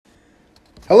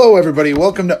Hello, everybody.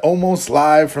 Welcome to Almost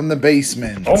Live from the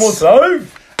Basement. Almost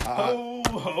live? Ho,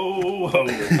 ho, ho.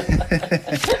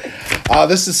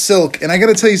 This is Silk, and I got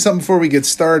to tell you something before we get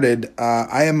started.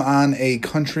 I am on a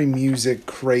country music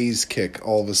craze kick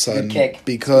all of a sudden. Good kick.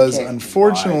 Because, Good kick.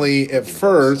 unfortunately, Why? at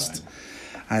first...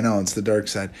 I know, it's the dark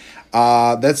side.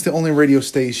 That's the only radio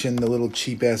station, the little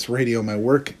cheap-ass radio my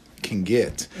work can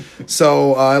get.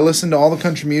 So I listen to all the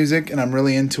country music, and I'm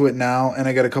really into it now, and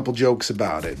I got a couple jokes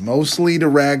about it. Mostly to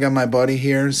rag on my buddy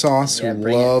here, Sauce, Yeah, who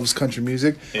bring loves country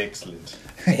music. Excellent.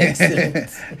 Excellent.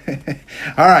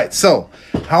 All right, so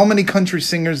how many country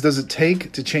singers does it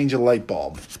take to change a light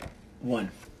bulb?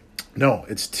 One. No,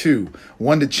 it's two.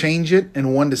 One to change it,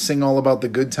 and one to sing all about the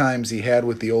good times he had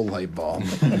with the old light bulb.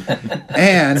 It's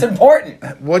And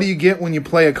important. what do you get when you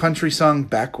play a country song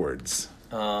backwards?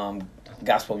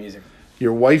 Gospel music.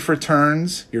 Your wife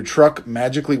returns, your truck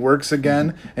magically works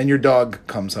again, and your dog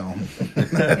comes home.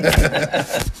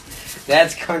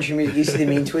 That's country music. You see the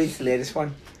mean tweets, the latest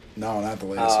one? No, not the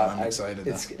latest one. I'm excited.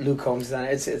 It's Luke Combs on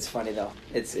it. It's funny though.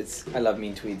 It's I love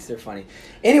mean tweets. They're funny.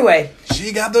 Anyway,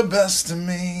 She got the best of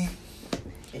me.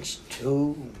 it's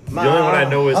too The only one I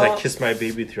know is I much. Kiss My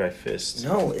Baby Through My Fist.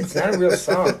 No, it's not a real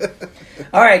song.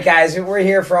 All right, guys, we're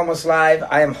here for Almost Live.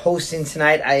 I am hosting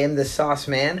tonight. I am the Sauce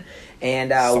Man, and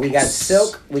we got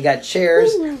Silk, we got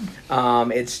Chairs.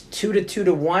 It's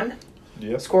 2-2-1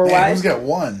 Yep. score Man, wise. who's got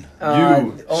one?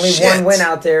 Only Shit. one win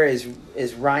out there is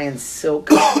Ryan Silk.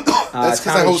 That's because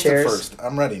I Tommy hosted Chairs. first.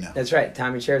 I'm ready now. That's right.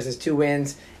 Tommy Chairs has 2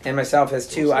 wins, and myself has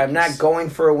 2. I'm not going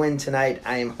for a win tonight.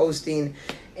 I am hosting,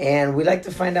 and we'd like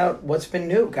to find out what's been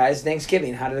new, guys.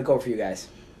 Thanksgiving, how did it go for you guys?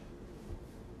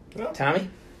 Well. Tommy?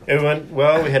 Everyone,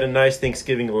 well, we had a nice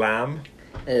Thanksgiving lamb.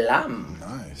 Lamb.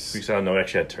 Nice. We saw, no,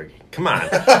 actually had turkey. Come on.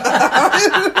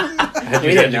 How'd We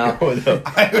you didn't go with them?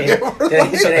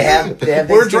 Did they have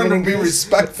We're trying Thanksgiving to be in Greece?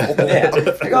 respectful. Yeah.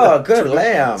 Like, oh, good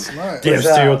lamb. Smart. Damn Was,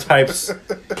 stereotypes.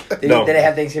 Did No. they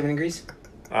have Thanksgiving in Greece?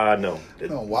 No.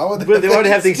 No, why would But they want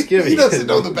to have Thanksgiving. He doesn't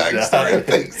know the backstory of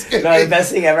Thanksgiving. No, the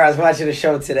best thing ever. I was watching a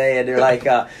show today, and they're like,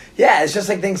 "Yeah, it's just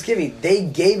like Thanksgiving. They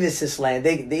gave us this land.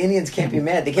 The Indians can't be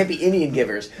mad. They can't be Indian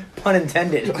givers. Pun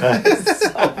intended." It's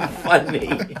so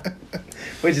funny.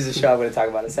 Which is a show I'm going to talk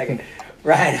about in a second.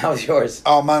 Ryan, how's yours?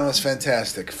 Oh, mine was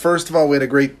fantastic. First of all, we had a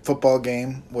great football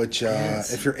game, which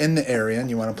Yes. if you're in the area and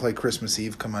you want to play Christmas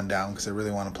Eve, come on down because I really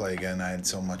want to play again. I had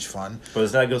so much fun. But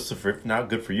it's not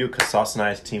good for you because Sauce and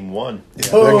I's team won. Yeah,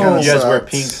 Oh. that kinda You guys wear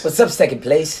sucks. pink. What's up, second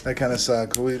place? That kind of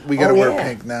sucks. We got to Oh, wear yeah.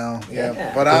 pink now. Yeah,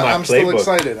 Yeah. but With my I'm still playbook.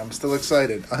 excited. I'm still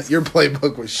excited. Your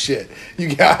playbook was shit.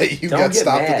 You got Don't got get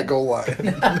stopped at mad. the goal line.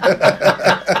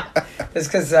 It's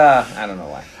because I don't know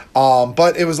why.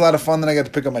 But it was a lot of fun. Then I got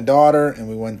to pick up my daughter, and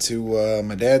we went to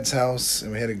my dad's house,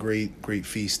 and we had a great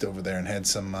feast over there, and had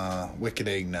some wicked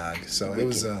eggnog. So it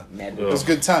was a Mad it was a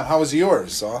good time. How was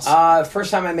yours, Sauce?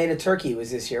 First time I made a turkey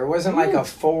was this year. It wasn't like a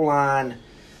full-on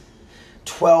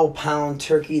 12-pound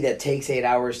turkey that takes 8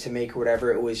 hours to make or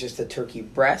whatever. It was just a turkey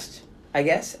breast, I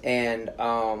guess, and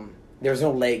there was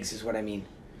no legs, is what I mean.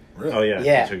 Really? Oh, yeah.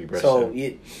 Yeah. Turkey breast, So yeah.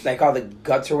 you, like all the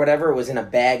guts or whatever was in a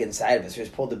bag inside of it. So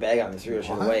just pulled the bag out and threw it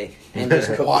What? away and just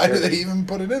cooked Why the do turkey. they even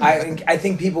put it in? I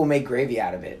think people make gravy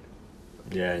out of it.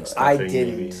 Yeah, and I stuffing,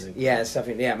 didn't. maybe. Yeah,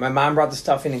 stuffing. Yeah, my mom brought the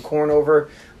stuffing and corn over.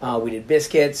 We did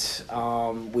biscuits.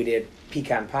 We did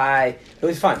pecan pie. It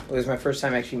was fun. It was my first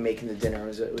time actually making the dinner. It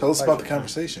was Tell a us about the pleasure.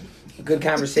 conversation. Good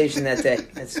conversation that day.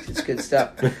 It's good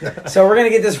stuff. So we're gonna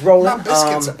get this rolling. Not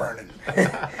biscuits are burning.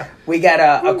 We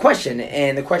got a question,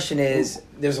 and the question is: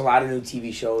 there's a lot of new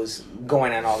TV shows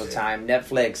going on all the time.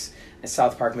 Netflix and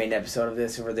South Park made an episode of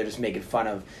this where they're just making fun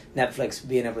of Netflix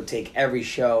being able to take every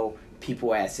show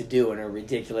people ask to do, and are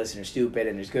ridiculous and are stupid,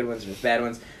 and there's good ones and there's bad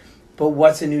ones. But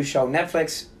what's a new show?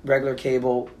 Netflix, regular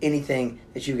cable, anything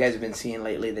that you guys have been seeing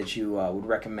lately that you would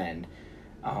recommend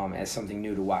as something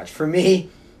new to watch? For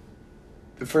me,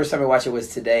 the first time I watched it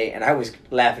was today, and I was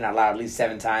laughing out loud at least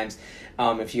 7 times.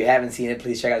 If you haven't seen it,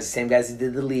 please check out the same guys that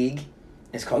did The League.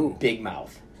 It's called Ooh. Big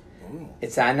Mouth. Ooh.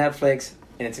 It's on Netflix,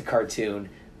 and it's a cartoon.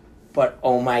 But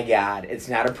oh my god, it's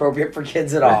not appropriate for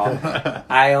kids at all.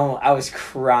 I was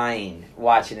crying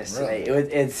watching this Really? today.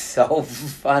 It's so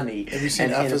funny. Have you seen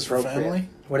and F is for inappropriate. Family?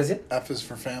 What is it? F is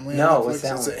for Family. No, on what's Netflix?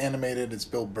 that It's one? animated. It's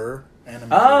Bill Burr.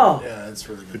 Animated. Oh. Yeah, it's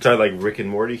really You're good. talking like Rick and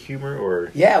Morty humor,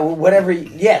 or Yeah, well, whatever.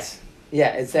 Yes, yeah,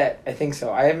 it's that. I think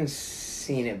so. I haven't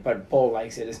seen it, but Bull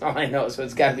likes it. Is all I know. So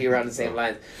it's got to be around the same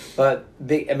lines. But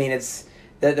big. I mean, it's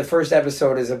the first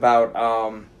episode is about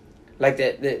like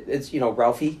it's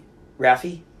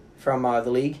Ralphie from The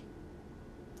League.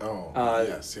 Oh,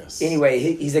 yes. Anyway,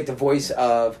 he's like the voice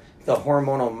of the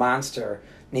hormonal monster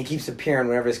and he keeps appearing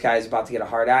whenever this guy is about to get a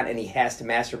hard on, and he has to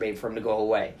masturbate for him to go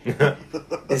away.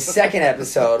 The second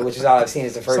episode, which is all I've seen,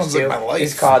 is the first Sounds two. like my life.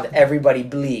 It's called Everybody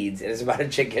Bleeds. It is about a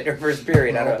chick getting her first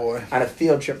period boy. on a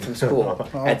field trip from school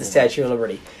Oh, at the boy. Statue of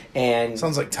Liberty. And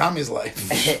Sounds like Tommy's life.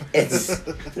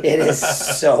 it is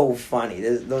so funny.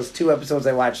 Those 2 episodes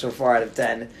I watched so far out of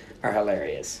 10 are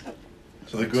hilarious.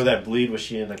 So the girl that bleed, was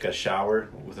she in like a shower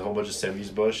with a whole bunch of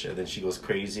 70s bush, and then she goes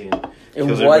crazy and It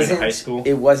kills everybody in high school?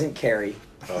 It wasn't Carrie,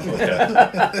 Oh,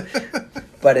 okay.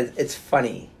 but it's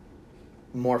funny.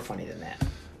 More funny than that.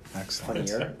 Excellent.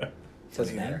 Funnier.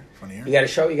 Doesn't matter. Funnier. You got a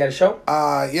show?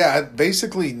 Yeah,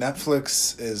 basically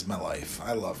Netflix is my life.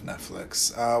 I love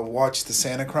Netflix. Watch the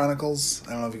Santa Chronicles.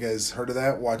 I don't know if you guys heard of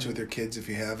that. Watch it with your kids if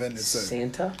you haven't. It's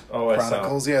Santa? Oh, I saw.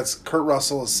 Chronicles. Yeah, it's Kurt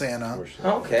Russell as Santa.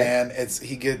 Oh, okay. And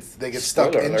they get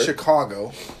stuck Spoiler in alert.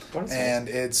 Chicago, What is and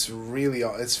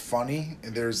it's funny.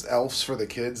 There's elves for the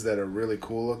kids that are really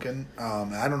cool looking.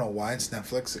 I don't know why it's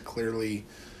Netflix. It clearly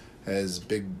has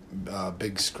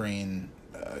big screen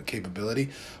capability.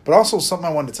 But also something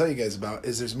I wanted to tell you guys about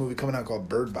is there's a movie coming out called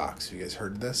Bird Box. Have you guys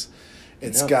heard of this?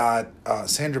 It's No. got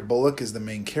Sandra Bullock is the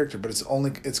main character, but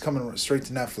it's coming straight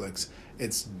to Netflix.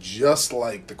 It's just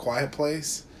like The Quiet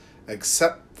Place,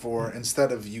 except for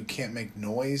instead of you can't make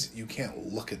noise, you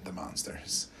can't look at the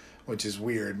monsters, which is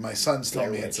weird. My son's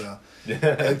telling me it's a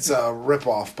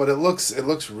ripoff, but it looks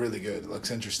really good. It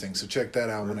looks interesting. So check that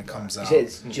out when it comes You out. said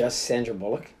it's just Sandra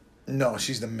Bullock? No,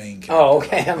 she's the main character. Oh,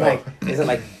 okay. I'm like, is it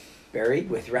like Buried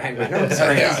with Ryan Reynolds?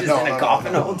 Or Yeah, he's just no, in a no,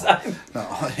 coffin no, the whole time?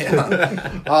 No,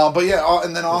 yeah. But yeah,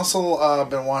 and then also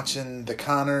been watching The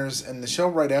Connors, and the show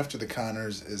right after The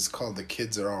Connors is called The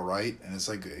Kids Are All Right, and it's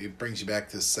like it brings you back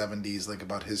to the 70s, like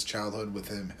about his childhood with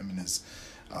him and his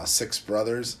 6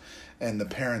 brothers, and the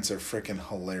parents are freaking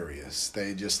hilarious.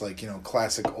 They just like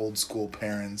classic old school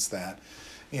parents that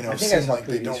I think I seem saw like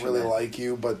they previews don't for really that. like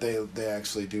you, but they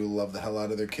actually do love the hell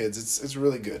out of their kids. It's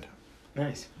really good.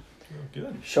 Nice.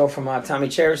 Good. Show from Tommy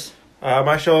Chairs.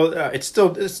 My show, it's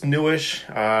newish.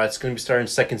 It's going to be starting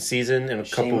 2nd season in a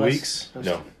couple Shameless? weeks.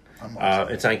 No. I'm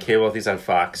watching It's on cable. I think it's on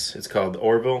Fox. It's called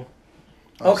Orville.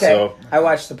 Okay. So- I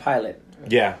watched the pilot.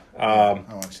 Yeah. I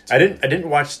watched it I too. didn't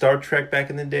watch Star Trek back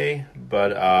in the day,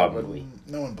 but Would we?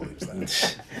 No one believes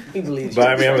that. We believe but you.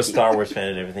 I mean I'm a Star Wars fan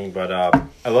and everything. But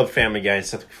I love Family Guy and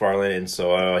Seth MacFarlane, and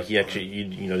so he actually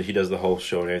he does the whole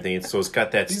show and everything. And so it's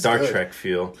got that He's Star good. Trek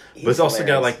feel, He's but it's also got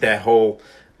hilarious. like that whole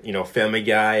Family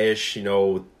Guy-ish,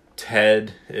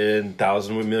 Ted in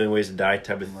Thousand Million Ways to Die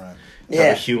type of Right.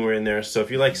 Yeah. humor in there. So if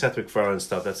you like Seth MacFarlane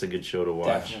stuff, that's a good show to watch.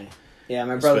 Definitely. Yeah,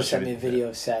 my brother sent Especially me a with- video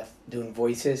of Seth doing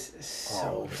voices. It's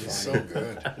so He's funny. so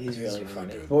good. He's really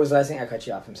funny. good. What was the last thing I cut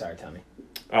you off? I'm sorry, Tommy.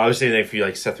 I was saying that if you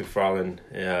like Seth MacFarlane,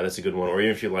 yeah, that's a good one. Or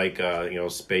even if you like,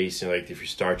 space, like if you're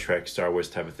Star Trek, Star Wars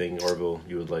type of thing, Orville,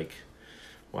 you would like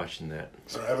watching that.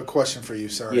 So I have a question for you.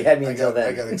 Sorry, You had me I until got,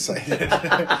 then. I got excited.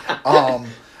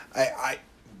 I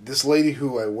this lady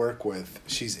who I work with,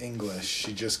 she's English.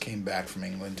 She just came back from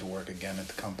England to work again at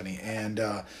the company, and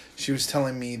she was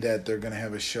telling me that they're gonna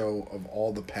have a show of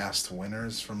all the past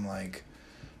winners from like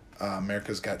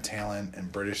America's Got Talent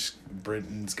and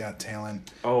Britain's Got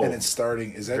Talent. Oh, and it's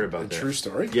starting. Is that heard a about that. true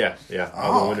story? Yeah,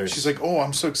 all the Oh, winners. she's like, oh,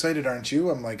 I'm so excited, aren't you?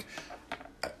 I'm like,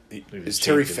 Maybe is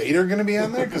Terry champions. Fader going to be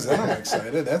on there? Because then I'm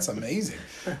excited. That's amazing.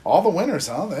 All the winners,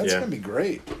 huh? That's Yeah. going to be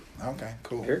great. Okay,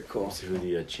 cool. Very cool. Let's see who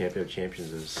the champion of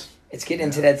champions is. It's getting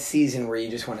into that season where you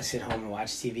just want to sit home and watch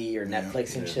TV or Yeah.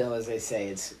 Netflix and Yeah. chill, as they say.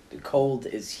 It's cold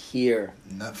is here.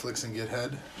 Netflix and get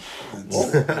head. Whoa.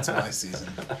 That's my season.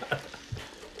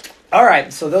 All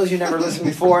right, so those who never listened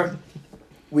before,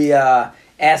 we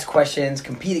ask questions,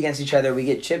 compete against each other. We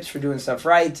get chips for doing stuff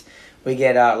right. We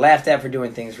get laughed at for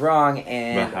doing things wrong,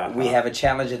 and we have a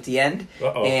challenge at the end.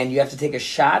 Uh-oh. And you have to take a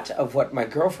shot of what my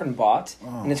girlfriend bought,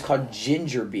 Oh. and it's called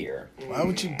ginger beer. Why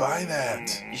would you buy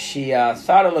that? She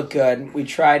thought it looked good. We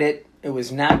tried it. It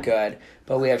was not good.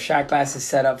 But we have shot glasses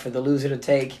set up for the loser to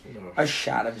take a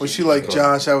shot of Was she ginger like, beer.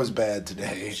 Josh, I was bad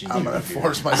today. I'm going to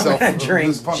force myself I'm going to drink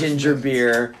this punishment." ginger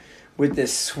beer with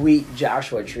this sweet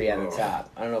Joshua tree on the top.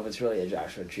 I don't know if it's really a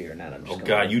Joshua tree or not. I'm just Oh going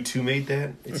God, with you two made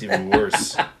that? It's even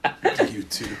worse. You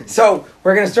too. So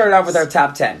we're going to start off with our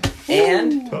top 10.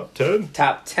 And Top 10.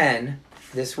 top 10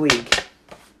 this week,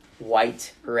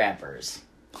 white rappers.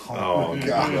 Oh,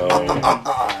 God.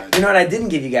 no. You know what I didn't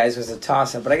give you guys was a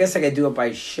toss-up, but I guess I could do it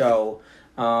by show.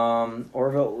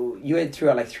 Orville, you had threw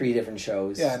out like 3 different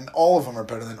shows. Yeah, and all of them are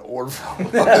better than Orville.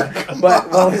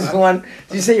 But what was the one?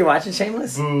 Did you say you're watching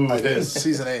Shameless? Boo, I it did. is.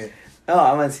 Season 8. Oh,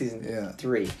 I'm on season Yeah.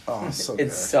 3. Oh, so It's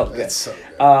good. so good. It's so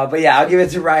good. But yeah, I'll give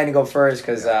it to Ryan to go first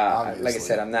because, Yeah, like I obviously.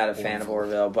 said, I'm not a fan of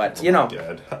Orville. But, you know,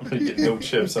 Dad, I'm gonna get no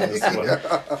chips on this one.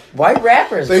 white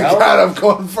rappers, Thank bro. God I'm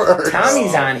going first.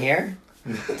 Tommy's on here.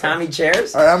 Tommy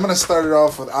Chairs. All right, I'm going to start it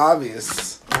off with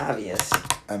obvious Obvious.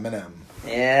 Eminem.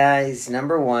 Yeah, he's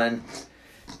number 1.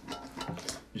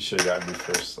 You should have got me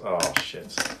first. Oh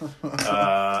shit.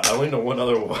 I only know one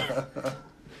other one.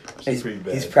 It's pretty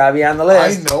bad. He's probably on the I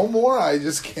list. know more. I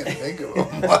just can't think of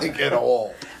them like at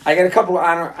all. I got a couple of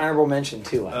honorable mention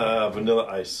too. Vanilla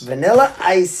Ice. Vanilla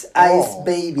Ice Oh,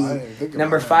 Baby. I didn't think about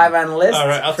Number that. 5 on the list All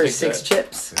right, I'll for take 6 that.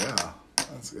 chips. Yeah.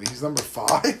 He's number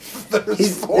 5. There's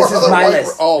This 4 is other my white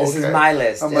list. Oh, This is okay. my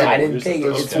list. I'm like, I didn't there's take it.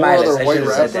 those It's 4 my other list. I white should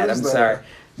have said that. I'm rappers that- sorry.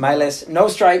 My list. No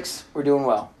strikes. We're doing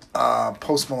well.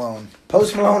 Post Malone.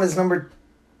 Post Malone is number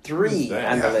 3 Who's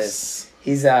that? on the Yes. list.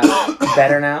 He's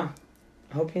better now.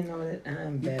 Hope you know that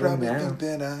I'm You better probably now. think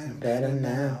that I'm Better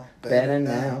now. Better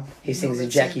now. He sings a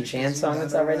Jackie Chan song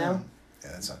that's out right now.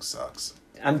 Yeah, that song sucks.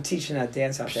 I'm teaching a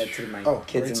dance off that to my Oh,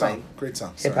 kids great in song. my Great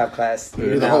song. hip hop class.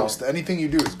 You're the host. Anything you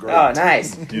do is great. Oh,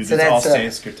 nice. Dude, So it's all that's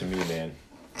Sanskrit to me, man.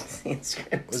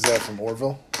 Sanskrit. Was that from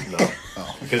Orville? No.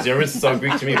 Oh. Because everyone's all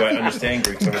Greek to me, but I understand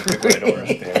Greek. So I'm going to pick what I don't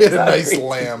understand. Get a nice Sorry.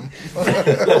 lamb. All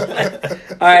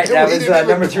right, that was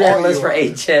number 3 on the list for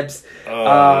 8 chips.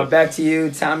 Back to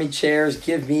you, Tommy Chairs.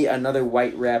 Give me another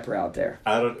white rapper out there.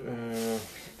 I don't.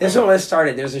 This whole list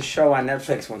started. There's a show on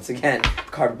Netflix once again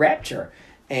called Rapture,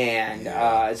 and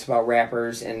it's about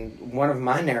rappers. And one of them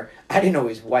on there, I didn't know he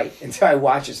was white until I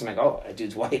watched this. I'm like, oh, that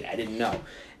dude's white. I didn't know,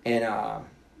 and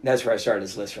that's where I started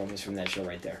this list from. Is from that show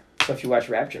right there. So if you watch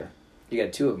Rapture, you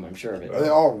got 2 of them. I'm sure of it. Are they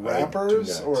all I do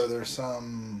rappers not. or are there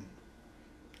some?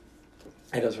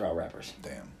 And those are all rappers.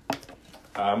 Damn.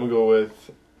 I'm going to go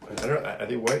with. I don't know. Are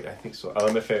they white? I think so.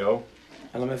 LMFAO.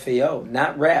 LMFAO,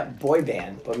 not rap, boy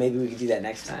band, but maybe we could do that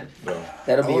next time. No.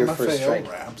 That'll be your LMFAO first strike.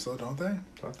 raps, though, don't they?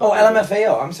 Oh,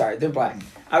 LMFAO. I'm sorry, they're black.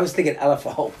 I was thinking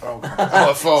LFO. Oh,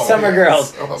 LFO. Summer yes.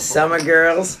 Girls. LFO. Summer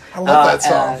Girls. I love that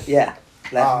song. Yeah.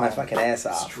 Laughing my fucking Oh, ass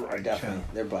off. strike, Definitely.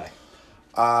 yeah. They're black.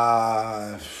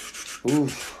 Uh,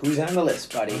 Oof. Who's on the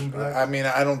list, buddy? I mean,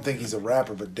 I don't think he's a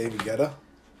rapper, but David Guetta.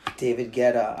 David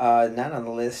Guetta. Not on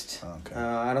the list. Okay.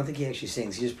 I don't think he actually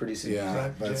sings. He just produces music. Yeah,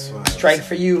 that's what I was Strike saying.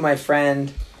 for you, my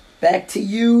friend. Back to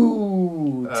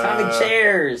you. Tommy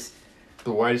Chairs.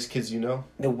 The whitest kids you know?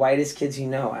 The whitest kids you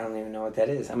know. I don't even know what that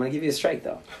is. I'm going to give you a strike,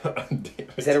 though. Damn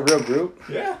Is it. that a real group?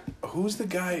 Yeah. Who's the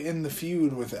guy in the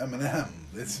feud with Eminem?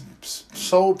 It's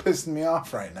so pissing me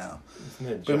off right now. Isn't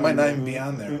it But it might not even be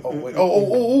on there. Oh, wait.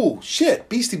 Oh, shit.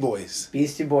 Beastie Boys.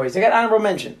 Beastie Boys. They got honorable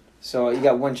mention. So you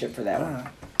got 1 chip for that All one. right.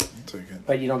 I'll take it.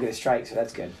 But you don't get a strike, so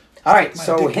that's good. All right, My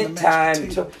so dick in hint the time.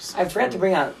 mashed So potatoes. I forgot to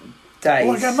bring out dice.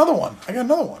 Oh, I got another one.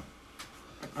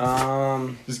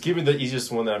 Just give me the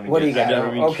easiest one that I'm gonna What do get. you got? I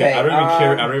don't even Okay, care. I don't even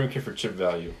care. um, I don't even care for chip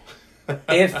value.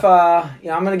 If I'm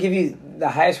going to give you the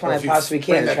highest one Well, I if you possibly bring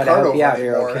can to that try to card help you over out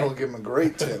here. anymore, Okay. He'll give him a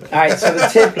great tip. All right. So the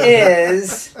tip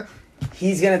is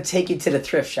he's going to take you to the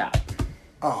thrift shop.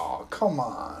 Oh, come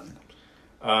on.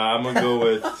 I'm gonna go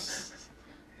with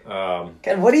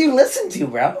God, what do you listen to,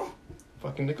 bro?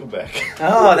 fucking Nickelback.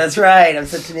 Oh, that's right. I'm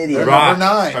such an idiot. Rock. Number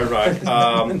 9. All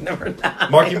right. Number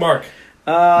 9. Marky Mark.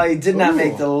 Oh, he did not Ooh.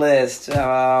 make the list.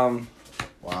 Wow.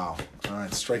 All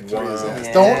right, strike 3 is Wow. ass.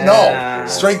 Yeah. Don't know.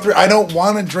 Strike 3. I don't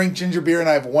want to drink ginger beer and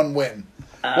I have 1 win.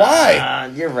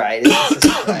 Why? You're right. It's just a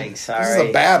strike. Sorry. This is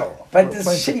a battle. But We're this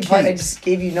playing for shitty part, I keeps. just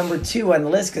gave you number 2 on the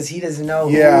list because he doesn't know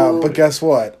Yeah, who... but guess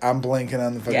what? I'm blanking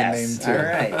on the fucking Yes, name too. all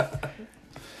right.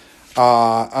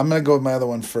 I'm gonna go with my other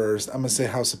one first. I'm gonna say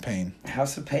House of Pain.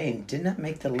 House of Pain did not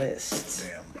make the list.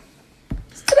 Damn.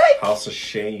 Today. House of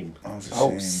Shame. Oh, it's a Oh,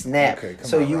 shame. snap. Okay, come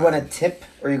So on, you want a Ryan. tip,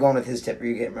 or are you going with his tip, or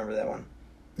you can't remember that one?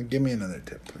 Give me another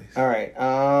tip, please. All right.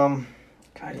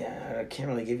 God, yeah, I can't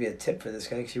really give you a tip for this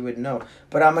guy because you wouldn't know.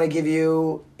 But I'm going to give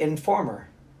you Informer.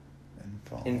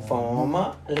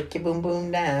 Informer, lick your boom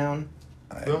boom down.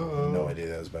 I had no idea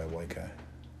that was by a white guy.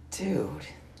 Dude.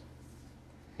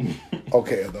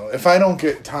 Okay, though, if I don't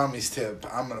get Tommy's tip,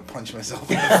 I'm gonna punch myself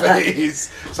in the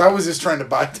face. So I was just trying to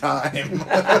buy time.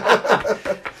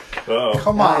 Oh.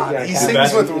 Come Yeah, on, yeah, he yeah. sings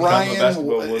Basketball- with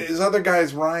basketball Ryan. one. His other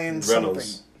guy's Ryan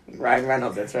Reynolds. something. Ryan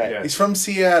Reynolds, that's right. Yeah. He's from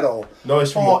Seattle. No,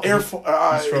 he's from. Oh, Air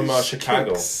Force. he's from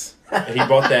Chicago. And he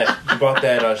bought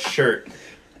that shirt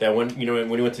that when when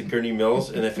he went to Gurney Mills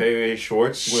and the February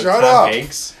shorts with Shut Tom up.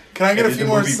 Hanks. Can I get And a did few the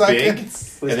more movie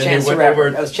seconds? It was and then Chance he the went Rapper.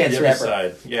 over That was to Chance the the other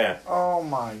Rapper. side. Yeah. Oh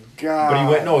my god! But he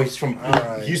went. No, he's from. All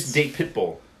right. He used to date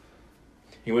Pitbull.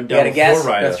 He went You got down a with guess?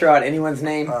 Florida. Let's throw out anyone's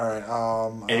name. All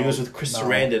right. And he was with Chris no.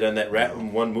 Sarandon on that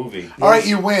one movie. All right,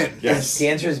 you win. Yes. The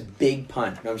answer is Big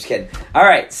Pun. No, I'm just kidding. All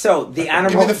right, so the Give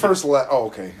honorable me the first letter. Oh,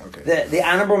 okay. the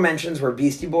honorable mentions were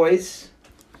Beastie Boys,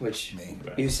 which Me.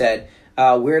 you said,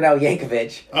 Weird Al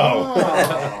Yankovic,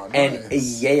 Oh, and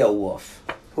nice. Yayo Wolf,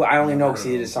 who I only know because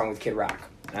he did a song with Kid Rock.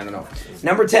 I don't know.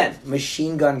 Number 10,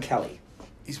 Machine Gun Kelly.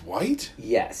 He's white?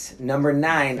 Yes. Number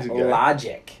 9, He's a guy.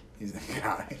 Logic, He's a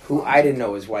guy. who I didn't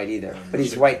know was white either, but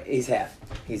he's white. He's half.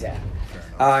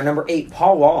 Number 8,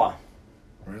 Paul Wall.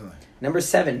 Really? Number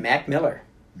 7, Mac Miller.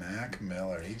 Mac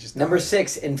Miller. He just Number died.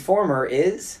 6, Informer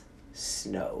is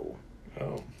Snow.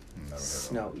 Oh. Never heard of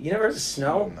Snow. You never heard of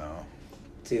Snow? him. No.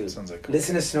 Dude, Sounds like cool.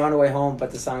 listen to Snow on the way home,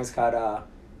 but the song's called, I'm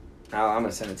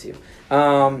gonna send it to you.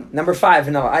 Number 5,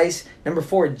 Vanilla Ice. Number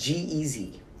 4,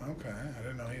 G-Eazy. Okay, I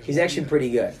didn't know he was He's actually pretty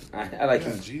good. I like Yeah,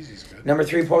 him. Jeezy's good. Number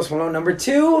 3, Post Malone. Number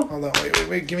 2, Hold on,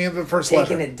 wait. Give me the first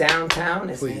Taking letter. It Downtown.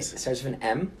 His name Please. starts with an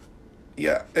M.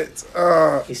 Yeah, it's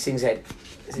He sings that.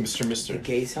 Is it Mr. a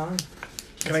gay song?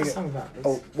 Can What's I the get song about?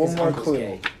 one His more uncle's clue?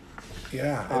 gay.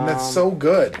 Yeah, and that's so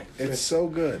good. It's so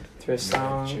good. Thrift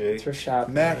song, Magic. thrift shop.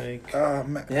 Mac Mike.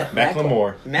 Yeah,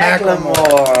 Macklemore.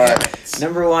 Macklemore. Damn it.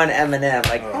 Number 1, Eminem.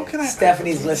 Like, How can I-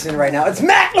 Stephanie's listening right now. It's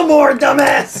Macklemore,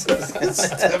 dumbass.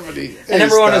 Stephanie. And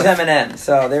number 1 was Steph. Eminem.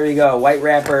 So there you go. White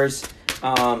rappers.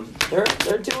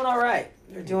 They're doing all right.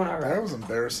 They're doing all That right. was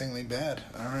embarrassing bad.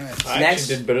 All right. I Next,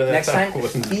 actually did better than next I time, thought I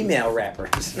would. female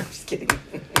rappers. No, I'm just kidding.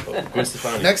 Gwen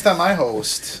Stefani. Next time I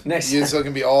host, Next it's going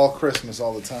to be all Christmas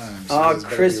all the time. So Oh, you guys better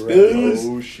be Christmas. ready.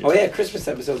 Oh, shit. Oh yeah, Christmas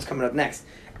episode's coming up next.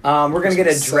 We're gonna get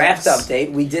a Christmas draft sucks.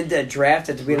 update. We did the draft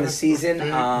at the beginning of the season.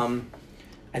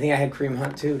 I think I had Kareem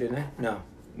Hunt too, didn't I? No,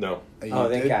 No. You Oh,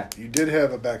 thank did, God. You did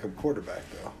have a backup quarterback,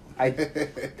 though. I got the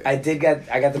And then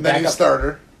he's a backup,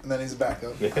 starter, and then he's a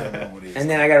backup. I don't know what he is. and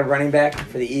then I got a running back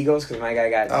for the Eagles because my guy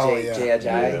got Oh, Jay yeah. Ajayi.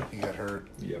 Yeah. He got hurt.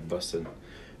 Yeah, busted.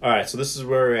 All right, so this is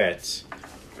where we're at.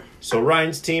 So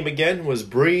Ryan's team again was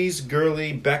Breeze,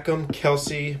 Gurley, Beckham,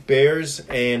 Kelsey, Bears,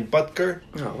 and Butker.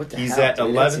 Oh, what the He's hell? at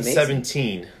dude, that's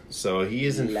 11-17, so he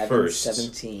is in 11, first.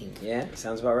 17. Yeah,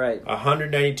 sounds about right.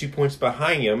 192 points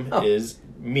behind him Oh. is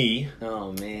me.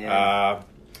 Oh man.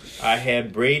 I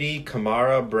had Brady,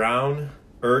 Kamara, Brown,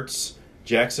 Ertz,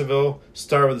 Jacksonville,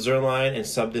 Star with Zerline, and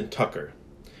subbed in Tucker.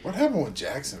 What happened with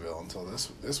Jacksonville until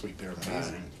this week? They're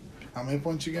amazing. How many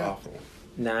points you got? Awful.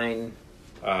 9,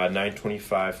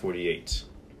 925-48.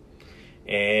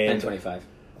 And 25.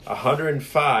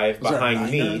 105 Was there a behind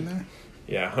niner me. in there?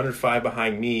 Yeah, 105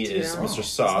 behind me is Oh, Mr. That's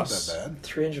Sauce. not that bad.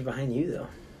 300 behind you though.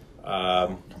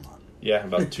 Um, Come on. yeah,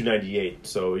 about 298.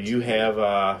 So you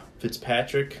have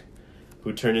Fitzpatrick,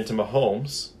 who turned into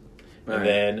Mahomes, and Right.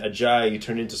 then Ajayi, you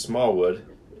turned into Smallwood,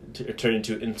 turned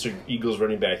into insert Eagles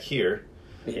running back here.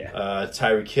 Yeah.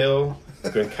 Tyreek Hill,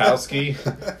 Gronkowski,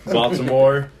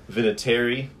 Baltimore,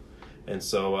 Vinatieri, and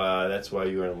so that's why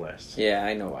you were in last. Yeah,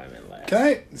 I know why I'm in last. Can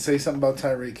I say something about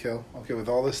Tyreek Hill? Okay, with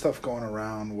all this stuff going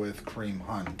around with Kareem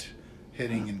Hunt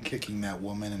hitting and kicking that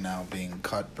woman and now being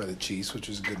cut by the Chiefs, which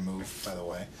was a good move, by the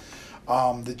way.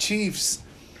 The Chiefs,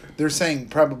 they're saying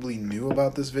probably knew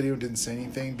about this video, didn't say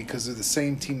anything because they're the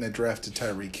same team that drafted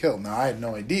Tyreek Hill. Now, I had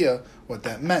no idea what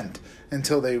that meant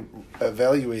until they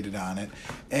evaluated on it.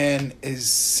 And his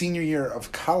senior year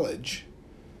of college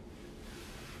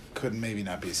could maybe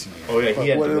not be a senior year. Oh, yeah, but he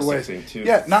had what it domestic was- thing, too.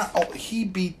 Yeah, he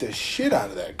beat the shit out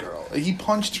of that girl. He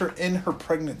punched her in her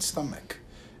pregnant stomach.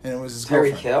 And it was his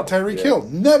Tyreek girlfriend. Hill? Tyreek Yeah. Hill.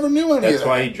 Never knew any That's of that.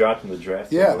 why he dropped in the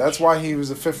draft. Yeah, so that's much. why he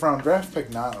was a 5th-round draft pick,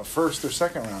 not a 1st or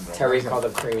 2nd-round draft Tyreek pick. called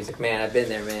up Kareem. He's like, man, I've been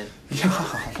there, man.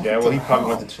 Yeah, well, he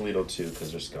probably went to Toledo too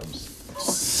because they're scums.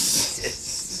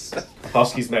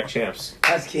 Huskies, Mac champs.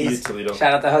 Huskies. Eat Toledo.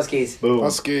 Shout out the Huskies. Boom.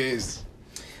 Huskies.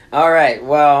 All right.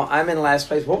 Well, I'm in last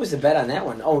place. What was the bet on that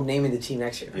one? Oh, naming the team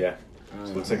next year. Yeah.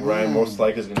 So looks like Ryan most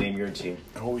likely is gonna name your team.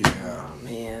 Oh, yeah. Oh,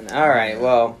 man. All right.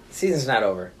 Well, season's not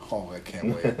over. Oh, I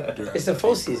can't wait. It's the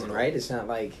full season, right? It's not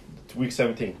like... Week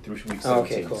 17 through week 17. Oh,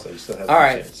 okay, cool. So you still have All a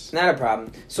right. chance. Not a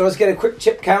problem. So let's get a quick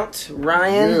chip count.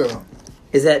 Ryan Yeah.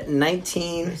 is at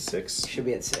 19. 6. Should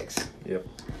be at 6. Yep.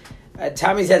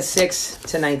 Tommy's at 6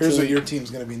 to 19. Here's what your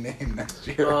team's going to be named next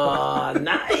year. Oh,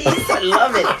 nice. I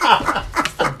love it.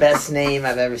 It's the best name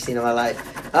I've ever seen in my life.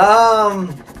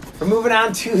 We're moving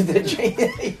on to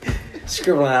the...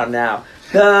 Scribbling out now.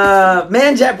 The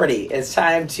Man Jeopardy. It's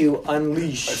time to I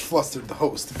unleash flustered the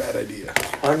host. Bad idea.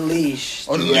 the Unleash.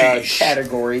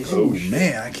 categories. Oh,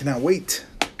 man. I cannot wait.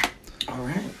 All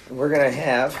right. We're going to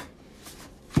have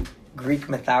Greek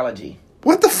mythology.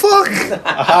 What the fuck?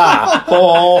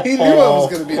 Oh, He knew I was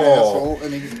going to be an asshole.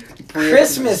 And he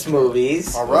Christmas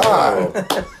movies. All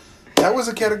right. That was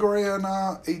a category on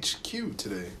HQ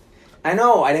today. I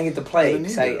know. I didn't get to play didn't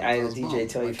because either. I had a was DJ bummed.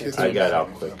 tell you My kids 15. I got didn't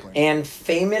out play. quick. And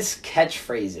famous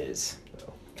catchphrases.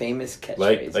 Famous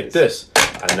catchphrases. Like this.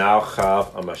 I now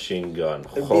have a machine gun.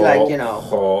 It'd be like, you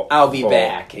know, I'll be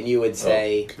back. And you would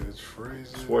say...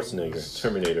 Catchphrases. Schwarzenegger,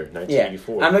 Terminator, Yeah.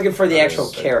 1984. I'm looking for the actual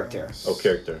Okay. character. Oh,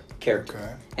 character. Character.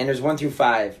 Okay. And there's 1 through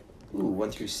 5. Ooh,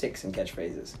 1 through 6 in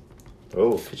catchphrases.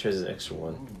 Oh, catchphrase is an extra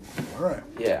one. All right.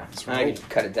 Yeah. Let's I roll. could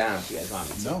cut it down if you guys want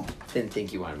me to. No. Didn't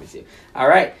think you wanted me to. All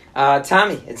right.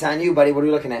 Tommy, it's on you, buddy. What are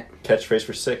we looking at? Catchphrase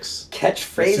for 6.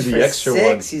 Catchphrase Let's do for the extra 6.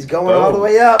 one. He's going all the Boom.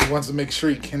 way up. He wants to make sure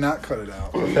you cannot cut it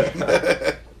out.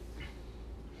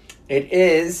 It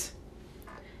is...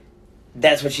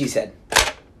 That's what she said.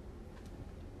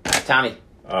 Tommy.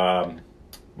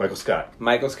 Michael Scott.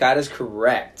 Michael Scott is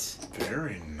correct.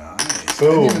 Very nice. I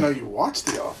Boom. didn't even know you watched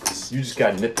The Office. You just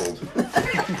got nippled.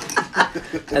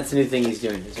 That's the new thing he's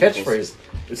doing. his Catchphrase.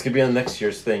 It's going to be on next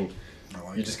year's thing. I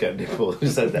like You just got nippled. Who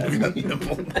said that?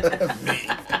 nipples.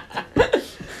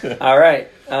 All right.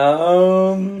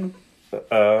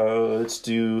 Let's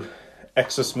do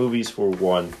Excess movies for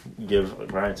 1.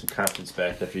 Give Ryan some confidence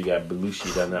back after you got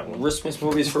Belushi on that one. Christmas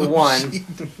movies for 1.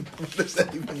 What does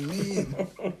that even mean?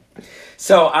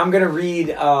 So I'm going to read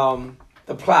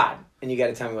the plot, and you got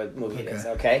to tell me what movie it is,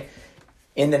 okay?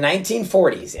 In the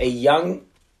 1940s, a young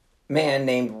man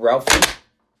named Ralphie...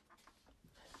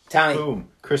 Tommy, Boom.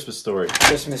 Christmas Story.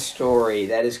 Christmas Story.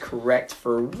 That is correct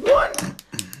for 1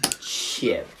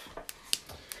 chip.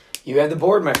 You have the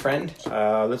board, my friend.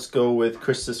 Let's go with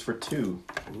Christmas for 2.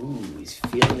 Ooh, he's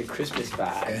feeling the Christmas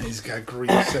vibe. And he's got Greek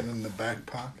sitting in the back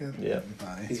pocket. Yeah.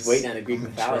 Nice. He's waiting on the Greek I'm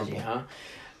in mythology, trouble. huh?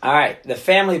 All right. The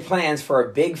family plans for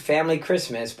a big family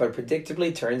Christmas, but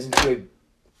predictably turns into a...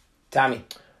 Tommy,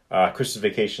 Christmas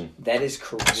Vacation. that is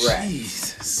correct.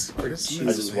 Jesus. Christmas I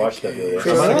just watched that the other day.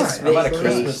 Christmas I'm on a Vacation.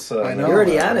 Christmas. I know. You're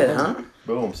already on it, huh?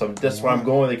 Boom. So that's why I'm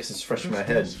going with it because it's fresh in my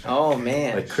head. Oh,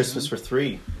 man. Like Christmas for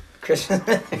 3. Christmas.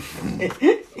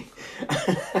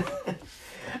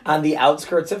 On the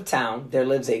outskirts of town, there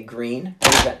lives a green...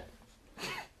 That's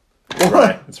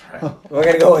right. That's right. We're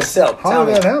going to go with Silk. How Tell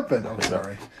did me. that happen? Oh,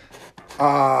 sorry.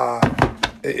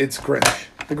 It's Grinch.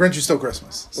 The Grinch is still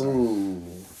Christmas. So Ooh.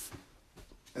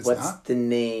 it's What's not. the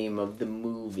name of the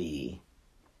movie?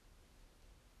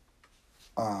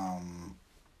 How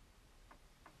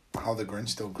the Grinch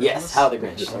still Christmas? Yes, How the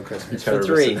Grinch Stole You Christmas. kind For of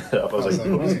 3. messing that up. I was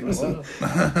like, wait, what?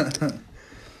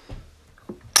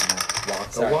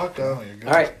 Waka Sorry. waka. Oh, you're good.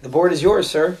 All right, the board is yours,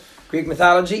 sir. Greek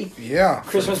mythology. Yeah.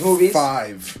 Christmas for movies.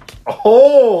 5.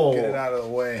 oh! Get it out of the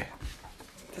way.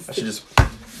 I should just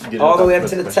get it All the way out up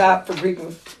to the with top for Greek.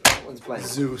 That one's playing.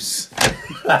 Zeus.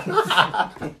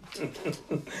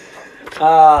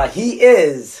 He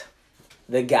is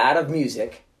the god of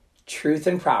music, truth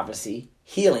and prophecy,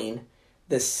 healing,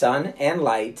 the sun and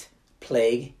light,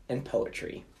 plague and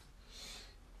poetry.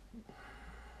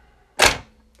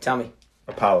 Tell me.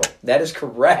 Apollo. That is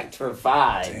correct for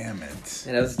 5. Damn it.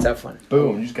 And that was a tough one.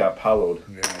 Boom. You just got Apollo'd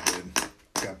Yeah, I did.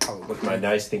 Got Paulo. with my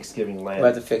nice Thanksgiving lamb. We'll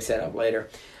have to fix that up later.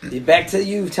 Back to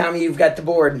you, Tommy. You've got the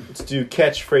board. Let's do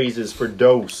catchphrases for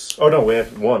dose. Oh, no. We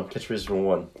have 1. Catchphrases for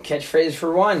 1. Catchphrase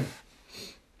for 1.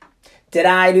 Did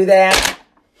I do that?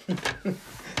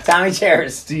 Tommy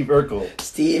Chairs. Steve Urkel.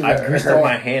 Steve. I greased up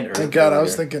my hand earlier. Thank God, I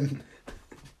was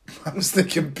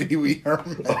thinking Pee Wee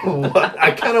Herman. What?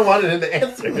 I kind of wanted him to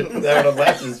answer it. I would have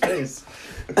laughed in his face.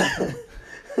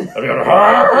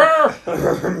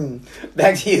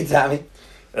 Back to you, Tommy.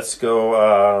 Let's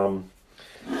go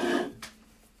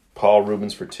Paul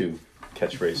Rubens for 2.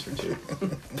 Catchphrase for 2.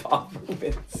 Paul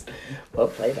Rubens. Well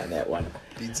played on that one.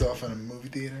 Beats off in a movie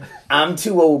theater. I'm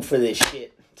too old for this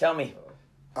shit. Tell me.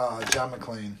 John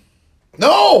McClane.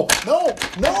 No!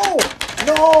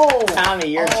 Tommy,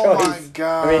 your Oh choice. my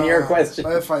God. I mean, your question.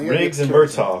 That's fine. You're Riggs good and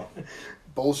choice. Murtaugh.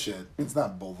 Bullshit. It's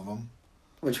not both of them.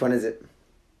 Which one is it?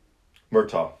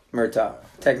 Murtaugh. Murtaugh.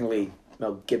 Technically,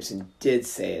 Mel Gibson did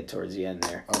say it towards the end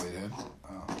there. Oh, they did?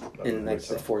 Oh, In like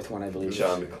the 4th one, I believe.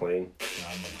 John McClane.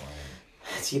 John McClane.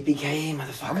 That's yippee-ki-yay,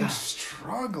 motherfucker. I'm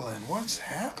struggling. What's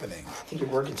happening? I think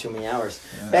you're working too many hours.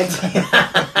 Back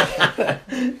to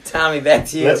you. Tommy, back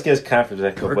to you. Let's get his confidence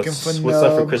back up. Working What's for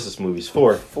left for Nub. Christmas movies?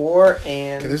 4. 4 Okay,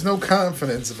 and there's no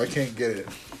confidence if I can't get it.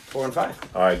 4 and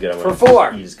 5. All right, good. I'm For gonna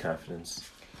 4. Eat his confidence.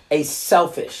 A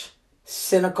selfish,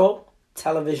 cynical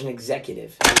television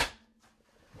executive.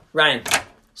 Ryan,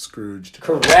 Scrooged.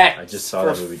 correct. I just saw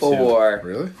for that movie, too. 4.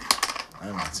 Really? I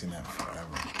haven't seen that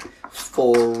forever.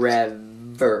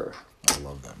 Forever. I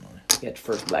love that movie. You got your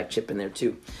first black chip in there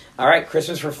too. All right,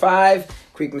 Christmas for 5,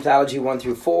 Greek mythology 1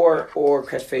 through 4, or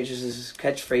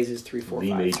catchphrases 3, 4, Lee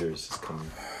 5. Majors is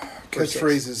coming.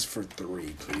 Catchphrases for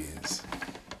 3, please.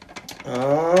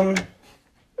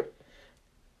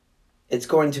 It's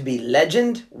going to be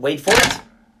legend. Wait for it.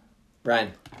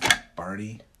 Ryan.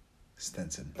 Barney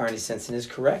Stinson. Barney Stinson is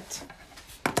correct.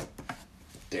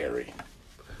 Dairy.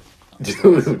 Dude,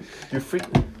 you're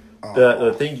freaking.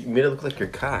 The thing you made it look like your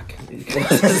cock.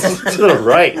 It's to the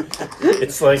right.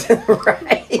 It's like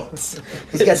Right.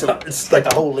 He's got some it's like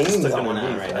the whole lean stuck going on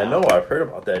underneath. right I now. know. I've heard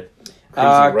about that. Crazy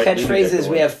right leaning Catchphrases,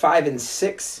 going. we have 5 and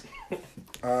 6.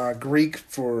 Greek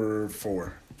for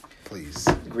 4, please.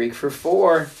 Greek for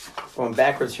 4. Going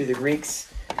backwards through the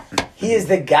Greeks. He is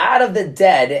the god of the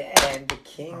dead and the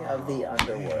king of the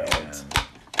underworld.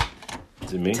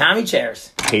 Is it me? Tommy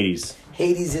Chairs. Hades.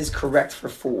 Hades is correct for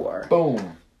 4.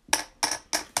 Boom.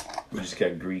 We just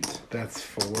got Greek. That's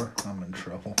 4. I'm in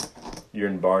trouble. You're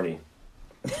in Barney.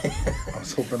 I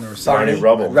was hoping there was Barney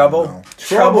Rubble. Rubble. No.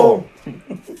 Trouble.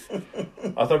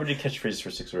 I thought we did catchphrases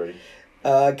for 6 already.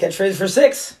 Catchphrase for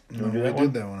 6. No, we do we that did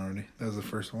one? that one already. That was the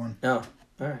first one. No.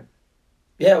 All right.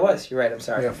 Yeah, it was. You're right. I'm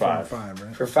sorry. Yeah, 4 and 5. 5,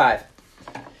 right? For 5.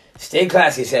 Stay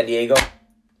classy, San Diego.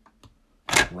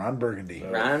 Ron Burgundy.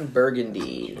 Ron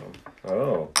Burgundy.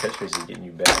 Oh, catchphrase is getting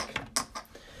you back.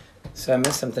 So I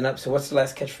messed something up. So what's the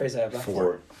last catchphrase I have left?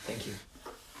 4. Thank you.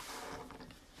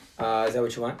 Is that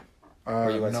what you want? you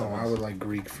want No, something I else? would like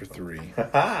Greek for 3.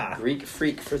 Ha! Greek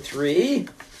Freak for 3.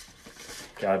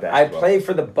 Got I basketball. play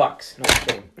for the Bucks. No I'm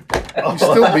kidding. You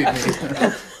still beat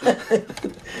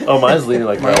me. Oh, mine's leaning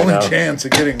like My mine only now. chance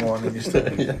of getting one, and you still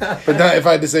beat me. But not, if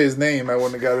I had to say his name, I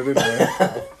wouldn't have got it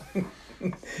anyway.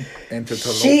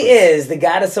 She is the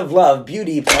goddess of love,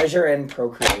 beauty, pleasure, and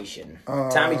procreation.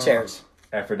 Tommy Chairs.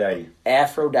 Aphrodite.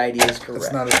 Aphrodite is correct.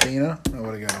 It's not Athena. I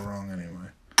would have got it wrong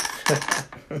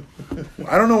anyway.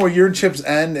 I don't know where your chips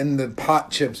end and the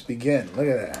pot chips begin. Look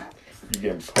at that. You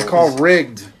getting I call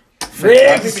rigged. I've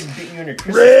Riggs. been beating you on your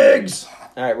Christmas Riggs.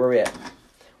 All right, where are we at?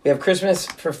 We have Christmas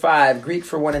for 5, Greek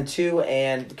for 1 and 2,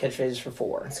 and catchphrases for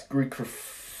 4. It's Greek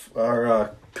for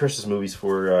our Christmas movies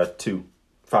for 2.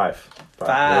 5. 5.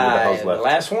 Whatever the hell's The left.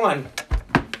 last one.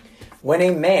 When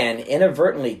a man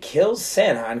inadvertently kills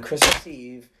Santa on Christmas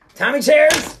Eve. Tommy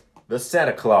Chairs. The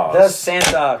Santa Claus. The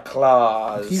Santa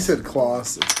Claus. He said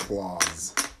claws. It's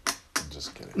claws. I'm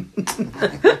just kidding.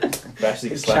 Actually,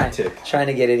 He's slap tick. trying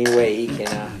to get any way he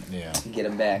can Yeah. get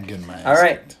him back. I'm getting my ass All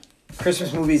right. kicked.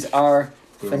 Christmas movies are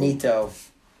finito.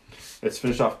 Let's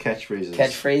finish off catchphrases.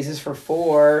 Catchphrases for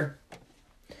 4.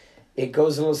 It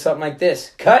goes a little something like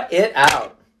this. Cut it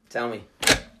out. Tell me.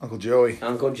 Uncle Joey.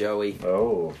 Uncle Joey.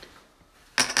 Oh.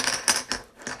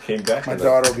 Came back. My to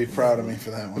daughter will be proud of me for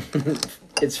that one.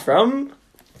 It's from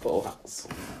Full House.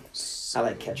 I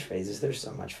like catchphrases. They're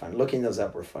so much fun. Looking those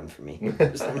up were fun for me.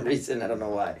 For some reason. I don't know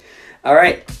why. All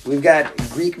right. We've got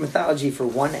Greek mythology for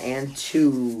 1 and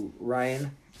 2.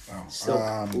 Ryan. Oh,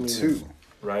 Silk 2.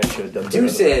 Ryan should have done that.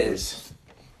 Deuces.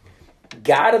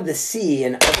 God of the sea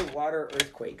and other water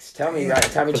earthquakes. Tell me, Ryan.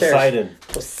 Tommy Chairs. Poseidon.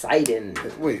 Poseidon.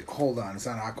 Wait, hold on. It's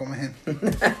not Aquaman.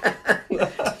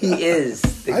 He is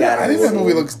the I god think of the that sea.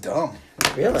 movie looks dumb. I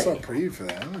saw a Really? preview for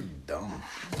that. It looks dumb.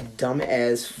 Dumb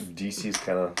as... DC's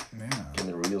kind of Yeah.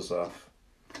 getting the reels off.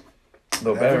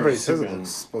 No, Everybody vs. says it Superman. looks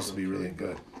supposed to be really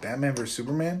good. Batman vs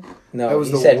Superman. No, That was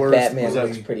he the said worst Batman movie.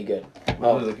 looks pretty good.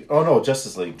 Oh. No,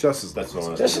 Justice League. Justice That's League. the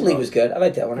one. Justice League was good. I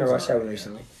like that one. I watched that one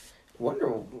recently. Wonder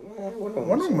Wonder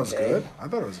Woman was okay. good. I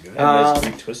thought it was good. There's a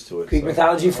Greek twist to it. Greek so.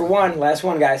 mythology for 1. Last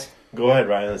one, guys. Go ahead,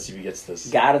 Ryan. Let's see if he gets this.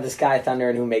 God of the sky, thunder,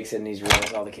 and who makes it, and he's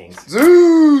rules all the kings.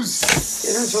 Zeus.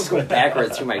 I'm supposed to go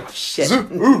backwards through my shit.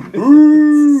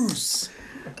 Zeus.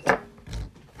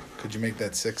 Could you make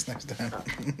that 6 next time?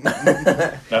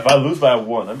 Now, if I lose by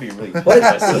 1, I'd be really But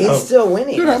pissed. he's still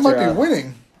winning. Dude, I might after, be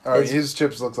winning. All right, it's- his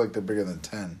chips look like they're bigger than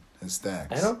 10. His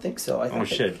stacks. I don't think so. I think Oh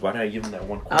shit! Why did I give him that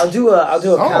 1 question? I'll do a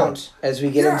Oh. count as we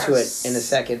get into it Yes. in a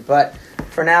second. But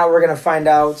for now, we're gonna find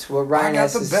out what I Ryan got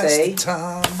has the to best say.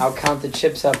 time. I'll count the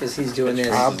chips up as he's doing this.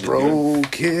 I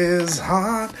broke his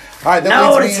heart. All right, that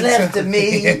Now leads it's me into- left to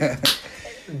me. Yeah.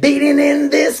 Beating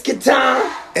in this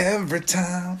guitar. Every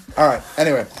time. All right.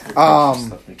 Anyway,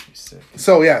 Stuff makes me sick.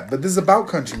 so yeah, but this is about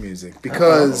country music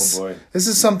because Oh, boy. this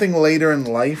is something later in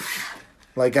life.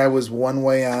 Like I was one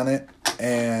way on it,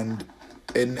 and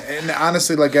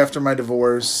honestly, like after my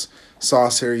divorce,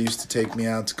 Saucer used to take me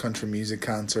out to country music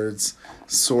concerts,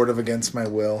 sort of against my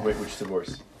will. Wait, which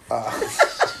divorce?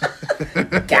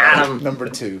 Got him. Number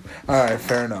 2. All right,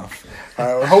 fair enough.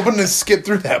 We're hoping to skip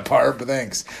through that part, but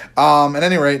thanks. At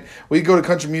any rate, we go to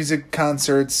country music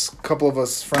concerts, a couple of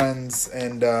us friends,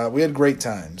 and we had great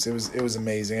times. It was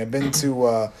amazing. I've been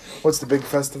to what's the big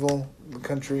festival, the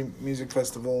country music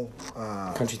festival?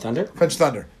 Country Thunder. Country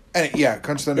Thunder. And yeah,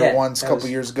 Country Thunder Yeah, once a that couple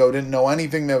was- years ago. Didn't know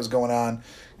anything that was going on.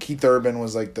 Keith Urban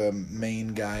was like the main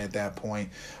guy at that point.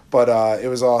 But it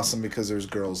was awesome because there's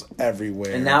girls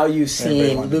everywhere. And now you've Everybody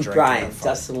seen wanted to Luke drink and Bryan, have fun.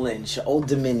 Dustin Lynch, Old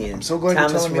Dominion. I'm so glad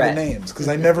Thomas you're telling Rhett. me the names because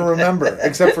I never remember,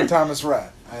 except for Thomas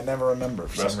Rhett. I never remember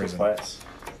for some Rascal reason. Flatts.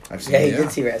 I've seen, Yeah, he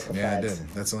did see Rascal Yeah, I Flatts. did.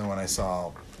 That's the only one I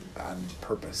saw on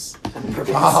purpose.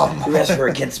 The rest were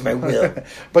against my will.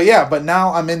 But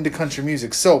now I'm into country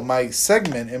music. So my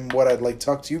segment and what I'd like to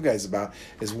talk to you guys about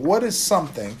is what is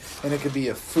something, and it could be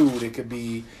a food, it could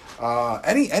be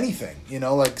anything,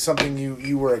 like something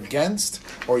you were against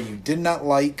or you did not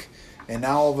like, and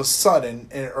now all of a sudden,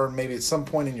 or maybe at some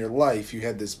point in your life, you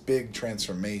had this big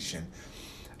transformation,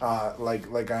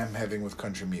 like I'm having with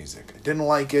country music. I didn't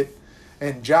like it.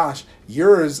 And Josh,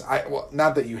 yours,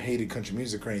 not that you hated country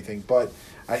music or anything, but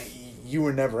you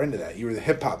were never into that. You were the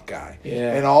hip hop guy.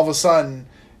 Yeah. And all of a sudden,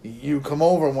 you come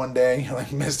over one day and you're like,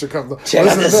 Mr. Come, Check out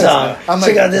listen to this song. I'm Check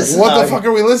like, out this what the song." fuck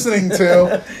are we listening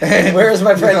to? And, Where's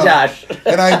my friend Josh?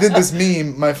 And I did this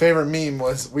meme. My favorite meme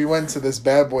was we went to this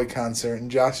Bad Boy concert and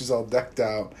Josh is all decked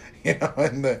out,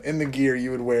 in the gear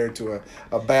you would wear to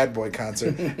a Bad Boy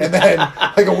concert. And then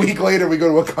like a week later we go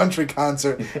to a country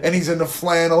concert and he's in a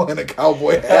flannel and a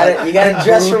cowboy hat. You gotta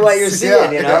dress for what you're seeing,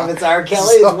 Yeah. If it's R.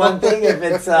 Kelly, it's one thing. If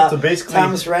it's So basically-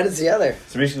 Thomas Rhett, it's the other.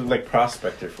 So basically, like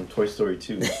Prospector from Toy Story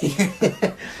 2.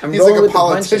 I'm He's rolling like a with the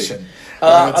politician.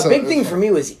 punches. So- A big thing for me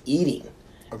was eating.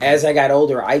 Okay. As I got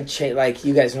older, like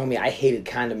you guys know me, I hated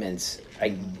condiments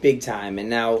like big time, and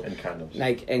now And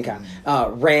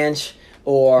condoms. ranch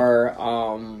or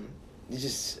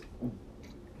just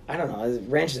I don't know.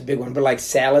 Ranch is a big one, but like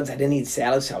salads, I didn't eat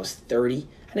salads till I was 30.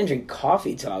 I didn't drink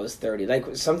coffee till I was 30.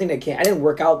 Like something that I didn't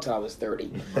work out till I was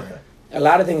 30. A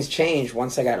lot of things changed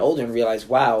once I got older and realized,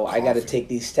 wow, I got to take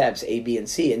these steps, A, B, and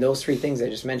C. And those three things I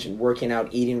just mentioned, working out,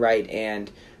 eating right,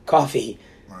 and coffee,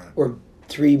 Right. were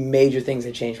three major things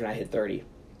that changed when I hit 30,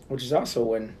 which is also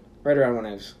right around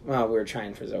when we were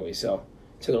trying for Zoe, so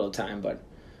it took a little time, but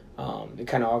it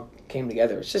kind of all came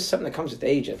together. It's just something that comes with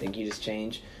age. I think you just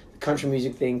change. The country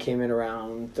music thing came in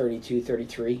around 32,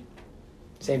 33.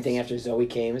 Same thing after Zoe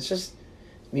came. It's just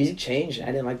music changed. I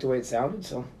didn't like the way it sounded,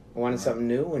 so I wanted something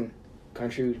new, and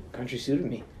country suited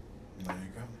me. There you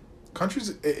go.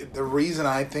 Country's the reason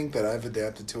I think that I've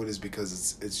adapted to it is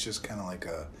because it's just kind of like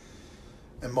a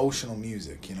emotional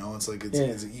music, It's like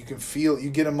it's you can feel, you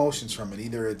get emotions from it.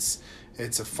 Either it's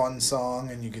a fun song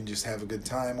and you can just have a good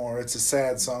time, or it's a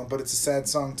sad song, but it's a sad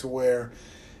song to where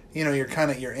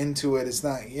you're into it. It's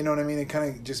not, you know what I mean? It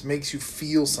kind of just makes you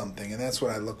feel something, and that's what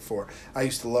I look for. I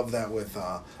used to love that with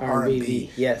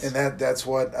R&B. Yes. And that's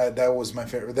what that was my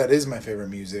favorite. That is my favorite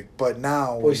music. But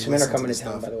now Boys II Men are listen to coming the to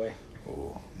town, stuff- by the way.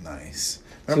 Oh, nice.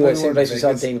 To Remember the when we same were place in we saw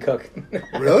Vegas? Dane Cook.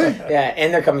 Really? Yeah,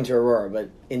 and they're coming to Aurora, but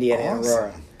Indiana and Aurora.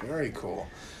 Awesome. Very cool.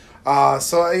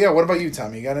 What about you,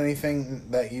 Tom? You got anything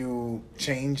that you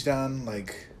changed on,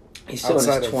 like He's still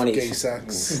outside in his of gay 20s.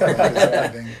 sex?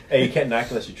 Anything? Hey, you can't knock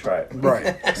unless you try it. Right.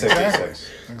 Except gay sex.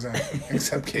 Exactly.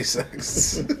 Except gay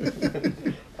sex.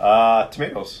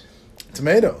 Tomatoes.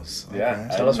 Tomatoes. Yeah. Okay. I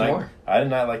Tell did us not- more. I did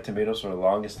not like tomatoes for the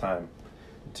longest time.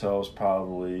 Until I was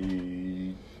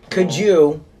probably... Could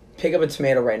you pick up a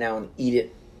tomato right now and eat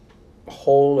it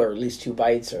whole, or at least 2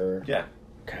 bites, or... Yeah.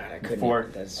 God, I couldn't Before,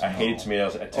 eat it. I hated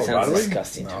tomatoes. I took That them out sounds of my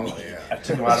disgusting to me. yeah. I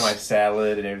took them out of my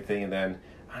salad and everything, and then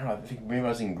I don't know. I think maybe I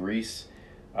was in Greece.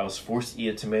 I was forced to eat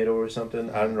a tomato or something.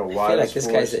 I don't know why. I feel I like was this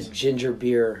guy's a forced. ginger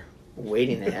beer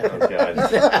waiting to Oh happen.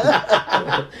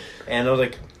 god! And I was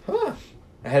like, huh.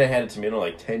 I hadn't had a tomato in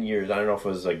like 10 years. I don't know if it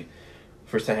was like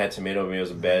first time I had tomato. Maybe it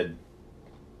was a bad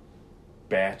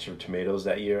batch of tomatoes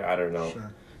that year. I don't know.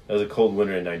 Sure. It was a cold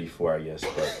winter in '94, I guess.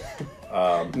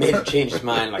 But Made him change his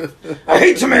mind, like, I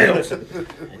hate tomatoes!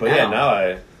 but yeah,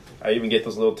 now I even get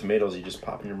those little tomatoes you just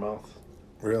pop in your mouth.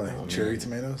 Really? Cherry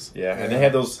tomatoes? Yeah, and they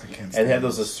have those. I can't And stand they have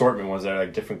those assortment ones that are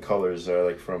like different colors. They're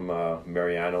like from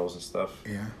Mariano's and stuff.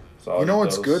 Yeah. So I'll You know eat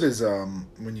what's those. good is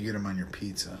when you get them on your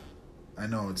pizza. I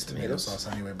know it's tomato Tomatoes? sauce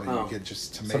anyway, but Oh. you get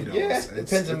just tomatoes. yeah, it's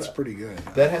depends on- it's pretty good.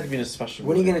 That has to be in a special.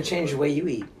 When are you going to change the way you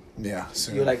eat? Yeah,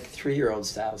 soon. You're like 3-year-old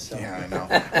style, so... Yeah, I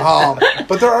know.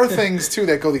 But there are things too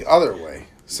that go the other way.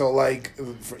 So, like,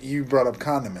 you brought up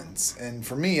condiments, and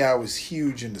for me, I was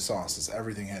huge into sauces.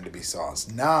 Everything had to be sauce.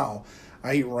 Now,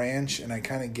 I eat ranch, and I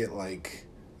kind of get like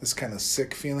this kind of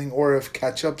sick feeling. Or if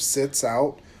ketchup sits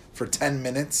out for 10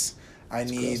 minutes, I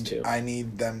gross, too.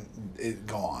 need them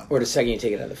gone. Or the second you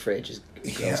take it out of the fridge is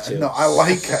Yeah, gross, too. no, I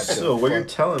like ketchup. So what you're but-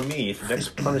 telling me, the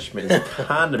next punishment is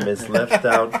condiments left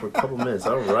out for a couple minutes.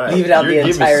 All right, Leave it out You're the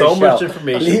giving entire so show. much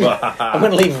information. I'm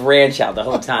going to leave ranch out the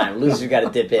whole time. Loser's got to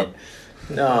dip in.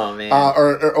 Oh man.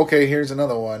 Or okay, here's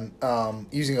another one.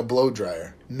 Using a blow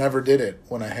dryer. Never did it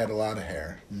when I had a lot of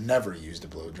hair. Never used a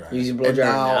blow dryer. Use a blow And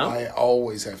dryer now? now? I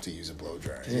always have to use a blow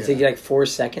dryer. Does it take you like 4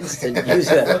 seconds to use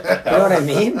a? You know what I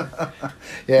mean?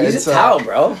 Yeah, Use a towel,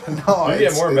 bro. No, You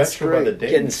get more menstrual by the day.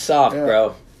 Getting soft, Yeah.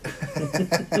 bro.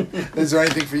 Is there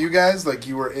anything for you guys like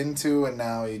you were into and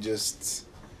now you just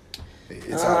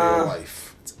it's out of your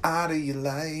life? It's out of your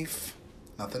life.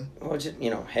 Nothing. Well, just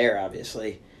hair.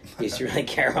 Obviously, I used to really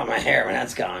care about my hair when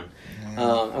that's gone. I'm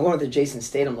going with the Jason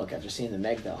Statham look after seeing the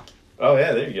Meg, though. Oh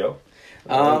yeah, there you go.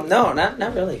 No,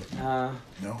 not really. No,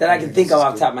 That I can this think is of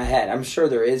off the good. top of my head. I'm sure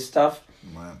there is stuff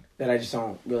Man. that I just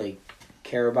don't really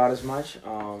care about as much.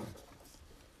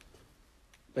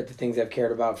 But the things I've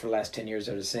cared about for the last 10 years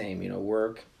are the same.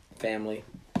 Work, family,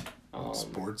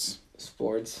 Sports.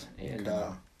 and Kind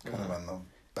of on the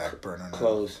back burner now.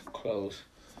 clothes.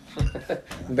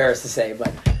 Embarrassed to say,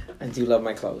 but I do love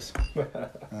my clothes. Yeah.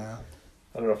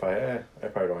 I don't know if I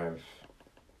probably don't have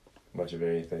much of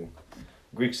anything.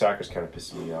 Greek soccer's kind of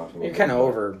pissing me off. You're kind of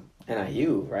over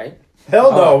NIU, right?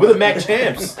 Hell no, we're the MAC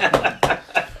champs.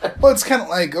 Well, it's kind of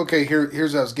like, okay,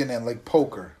 here's what I was getting at, like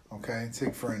poker, okay?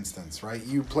 Take, for instance, right?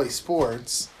 You play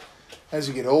sports as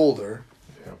you get older,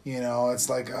 it's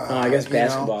like... I guess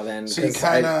basketball then. So you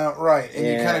kind of, right, and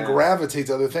you kind Yeah. of gravitate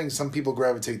to other things. Some people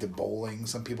gravitate to bowling.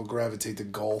 Some people gravitate to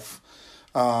golf,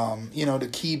 to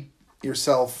keep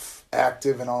yourself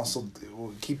active and also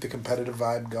keep the competitive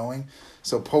vibe going.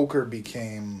 So poker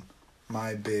became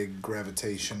my big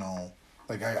gravitational...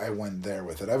 Like, I went there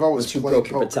with it. I've always Once you played broke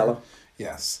your poker. patella?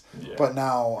 Yes. Yeah. But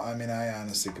now, I mean, I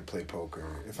honestly could play poker.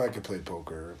 If I could play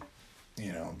poker,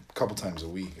 a couple times a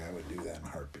week, I would do that in a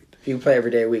heartbeat. If you play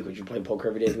every day a week, would you play poker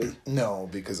every day of the week? No,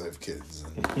 because I have kids.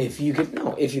 And, If you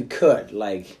could,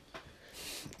 like...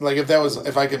 like,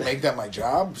 if I could make that my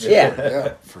job, sure. Yeah.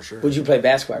 Yeah, for sure. Would you play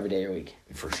basketball every day of the week?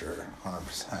 For sure,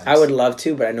 100%. I would love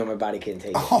to, but I know my body can't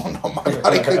take it. Oh, no, my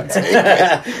body couldn't take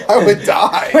it. I would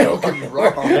die. Don't get me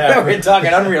wrong. Yeah. We're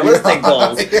talking unrealistic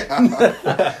goals.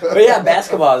 Yeah. But yeah,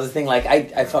 basketball is the thing. Like,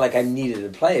 I felt like I needed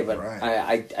to play, but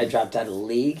Right. I dropped out of the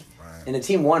league. Right. And the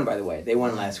team won, by the way. They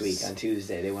won Nice. last week on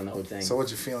Tuesday. They won the whole thing. So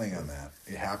what's your feeling on that?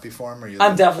 You happy for him? Or you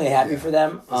I'm definitely happy Yeah. for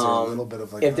them. Is there a little bit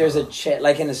of like... If there's a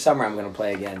like in the summer, I'm going to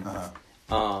play again. Uh-huh.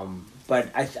 But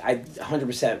I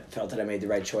 100% felt that I made the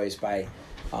right choice by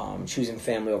choosing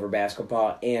family over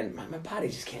basketball, and my body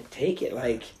just can't take it.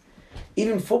 Like,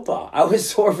 even football, I was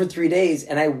sore for 3 days,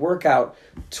 and I work out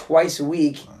twice a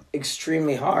week,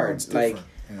 extremely hard. It's Like,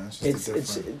 different. It's just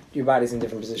it's different. your body's in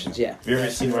different positions. Yeah. Have you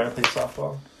ever seen Ryan play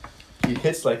softball? He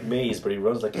hits like Maze, but he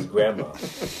runs like his grandma.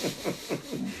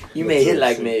 You may hit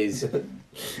like Maze. You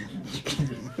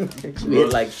hit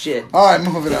like shit. All right,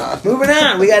 moving on. Moving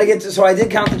on, we got to get to. So I did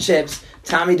count the chips.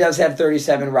 Tommy does have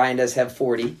 37. Ryan does have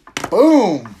 40.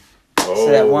 Boom. Oh.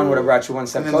 So that one would have brought you one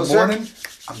step And in the closer. morning,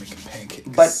 I'm making pancakes.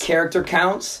 But character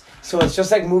counts, so it's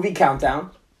just like movie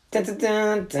countdown. Dun, dun,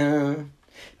 dun, dun.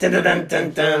 Dun, dun, dun,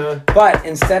 dun, dun. But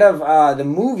instead of the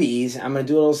movies, I'm going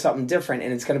to do a little something different,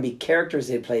 and it's going to be characters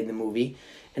they played in the movie.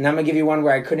 And I'm going to give you one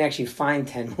where I couldn't actually find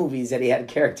 10 movies that he had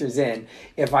characters in.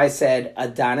 If I said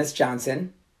Adonis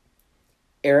Johnson,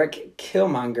 Eric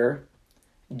Killmonger,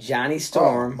 Johnny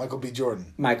Storm, Michael B.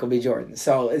 Jordan. Michael B. Jordan.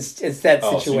 So it's that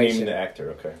Oh, so you situation. named the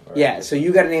actor, okay. All right. Yeah, so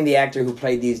you got to name the actor who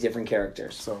played these different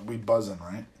characters. So we buzzing,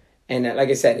 right? And like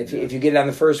I said, if you get it on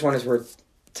the first one, it's worth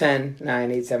 10,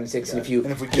 9, 8, 7, 6. And if you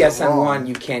And if we get guess it on wrong- one,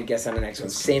 you can't guess on the next one.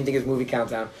 Same thing as movie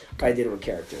countdown, but I did it with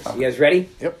characters. You guys ready?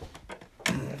 Yep.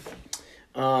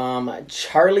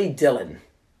 Charlie Dillon,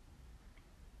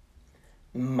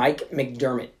 Mike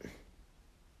McDermott,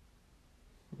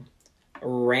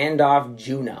 Randolph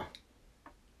Juna,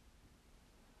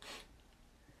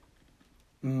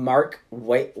 Mark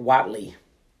Watley.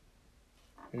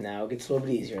 Now it gets a little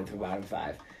bit easier into the bottom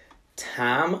 5.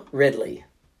 Tom Ridley,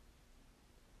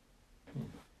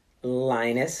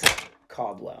 Linus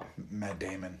Caldwell. Matt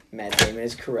Damon. Matt Damon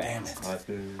is correct.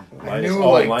 I knew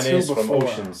like Linus two from before.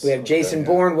 Oceans. We have Jason Okay.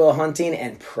 Bourne, Will Hunting,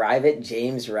 and Private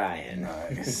James Ryan.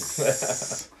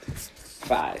 Nice.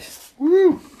 5.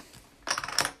 Woo.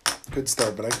 Good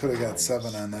start, but I could have got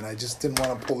 7 on that. I just didn't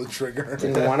want to pull the trigger.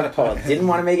 Didn't want to pull it. Didn't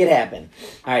want to make it happen.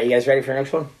 All right, you guys ready for the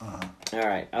next one? Uh-huh. All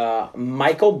right.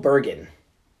 Michael Bergen.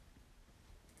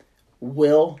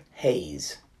 Will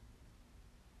Hayes.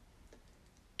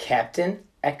 Captain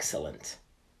Excellent.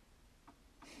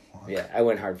 Yeah, I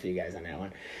went hard for you guys on that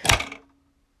one.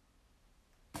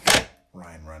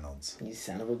 Ryan Reynolds. You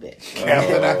son of a bitch.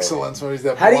 Captain Excellence, where he's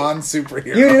that How do you- blonde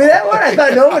superhero. You knew that one? I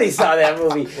thought nobody saw that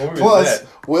movie. What movie was Plus,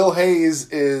 that? Will Hayes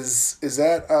is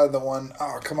that the one,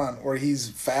 oh, come on, where he's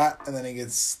fat and then he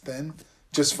gets thin?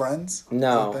 Just Friends?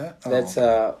 No, Is that? that's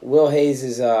okay. Will Hayes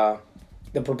is The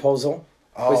Proposal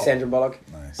with Sandra Bullock.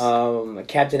 Nice.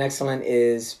 Captain Excellent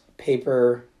is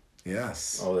Paper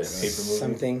Yes. Oh, that paper movie.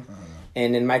 something.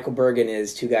 And then Michael Bergen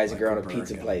is Two Guys, a Girl, Michael and a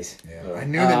Pizza Bergen. Place. Yeah. I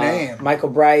knew the name. Michael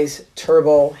Bryce,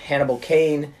 Turbo, Hannibal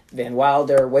Kane, Van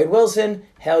Wilder, Wade Wilson,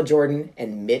 Hal Jordan,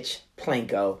 and Mitch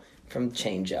Planko from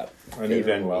Change Up. I knew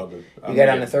Van Wilder. You got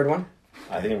on the third one?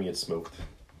 I think I'm gonna get smoked.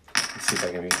 Let's see if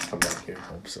I can come back here.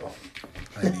 Hope so.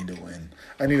 I need to win.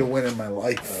 I need to win in my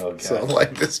life. Oh, God. So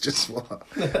like this this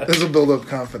will build up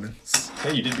confidence.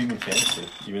 Hey, you did beat me in fantasy,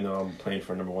 even though I'm playing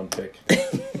for a number 1 pick.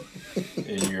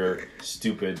 In your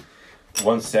stupid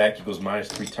 1 sack equals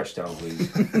 -3 touchdowns league.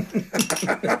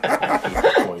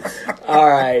 8 points. All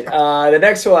right. The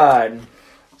next one.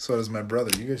 So does my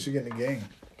brother. You guys should get in a gang.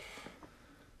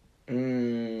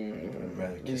 I'd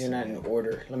rather These kiss are not you. in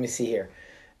order. Let me see here.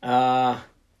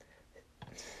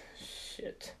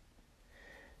 Shit.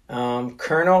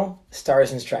 Colonel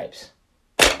Stars and Stripes.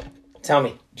 Tell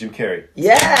me. Jim Carrey.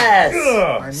 Yes!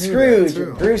 Ugh. I knew Scrooge, that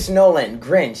too. Bruce Nolan,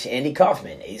 Grinch, Andy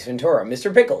Kaufman, Ace Ventura,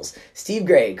 Mr. Pickles, Steve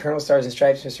Gray, Colonel Stars and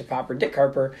Stripes, Mr. Popper, Dick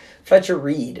Harper, Fletcher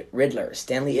Reed, Riddler,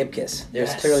 Stanley Ipkiss.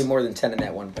 There's Yes. clearly more than 10 in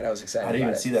that one, but I was excited I didn't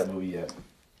about even it. see that movie yet.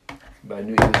 But I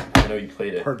know you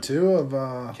played it. Part 2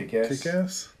 of Kick-Ass?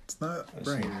 Kick-Ass? It's not I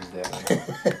great. assume it was that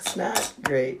one. It's not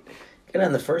great. Get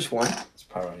on the first one. It's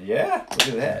probably, yeah, look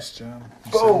at that. Nice job.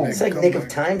 Boom. It's like Nick of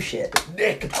Time shit.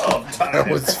 Nick of Time. That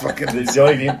was fucking the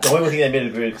only thing that made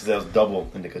it great because that was double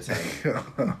the Nick of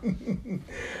Time.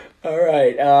 All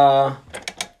right.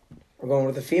 We're going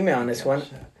with the female on this one.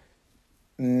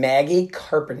 Maggie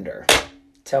Carpenter.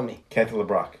 Tell me. Kathy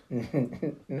LeBrock.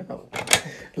 No.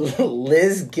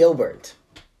 Liz Gilbert.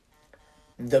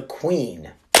 The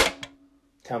Queen.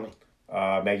 Tell me.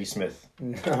 Maggie Smith.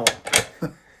 No.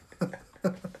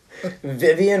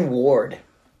 Vivian Ward.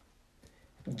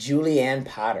 Julianne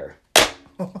Potter.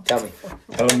 Tell me.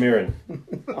 Helen Mirren.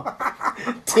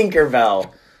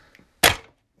 Tinkerbell.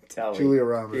 Tell me. Julia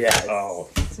Roberts. Yes. Oh.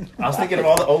 I was thinking of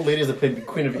all the old ladies that played the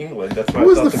Queen of England. That's why What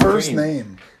was I thought the first Queen.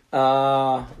 name?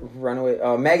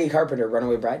 Runaway. Maggie Carpenter.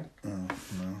 Runaway Bride.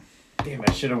 Damn,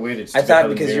 I should have waited. I thought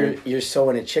Helen because Mirren. you're so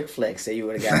into chick flicks that you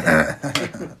would have got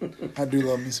that. I do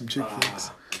love me some chick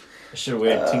flicks. I should have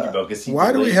waited Tinkerbell because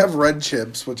Why do we have red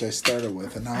chips, which I started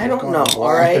with, and now I I've don't gone know. black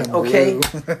All right, and okay.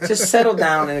 blue? Just settle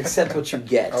down and accept what you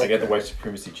get. I got the white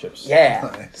supremacy chips. Yeah.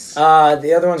 Nice.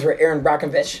 The other ones were Aaron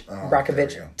Brockovich, there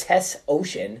we go. Tess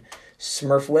Ocean,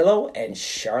 Smurf Willow, and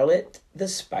Charlotte the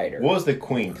Spider. What was the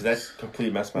Queen? Because that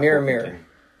completely messed my Mirror, whole Mirror. thinking.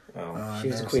 Oh. She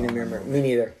was the never queen saw of Mirror. that Me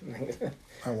neither.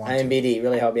 I want to. IMBD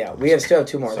really helped me out. We still have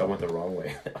 2 more. So I went the wrong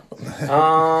way.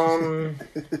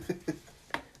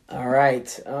 All right.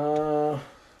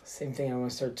 Same thing. I want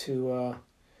to start to.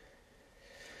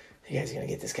 You guys are gonna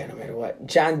get this guy no matter what.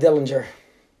 John Dillinger.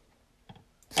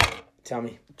 Tell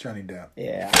me. Johnny Depp.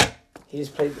 Yeah. He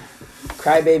just played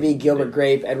Crybaby, Gilbert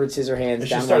Grape, Edward Scissorhands, It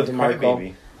should Don start Juan with DeMarco.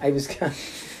 Crybaby. I was.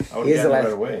 I would Here's have the gotten it last.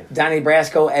 right away. Donnie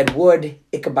Brasco, Ed Wood,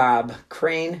 Ichabod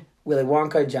Crane, Willy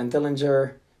Wonka, John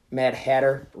Dillinger, Mad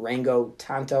Hatter, Rango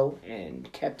Tonto,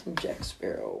 and Captain Jack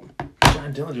Sparrow.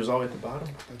 John Dillinger's all the way at the bottom.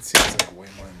 That seems like way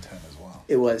more than 10 as well.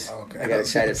 It was. Okay. I got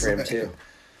excited for him too.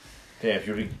 Yeah, if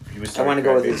you would I want to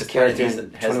go with Crybaby, his it's character funny in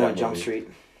he has 21 that Jump movie. Street.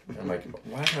 I'm like,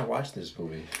 why am I watching this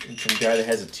movie? It's some guy that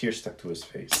has a tear stuck to his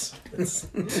face. It's,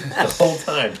 the whole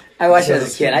time. I watched it He has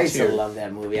as a kid. I used to tear. love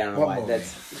that movie. I don't know What why. movie?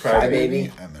 That's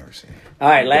Crybaby. Crybaby. I've never seen it. All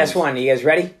right, last one. You guys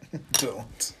ready?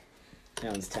 Don't.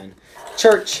 That one's 10.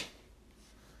 Church.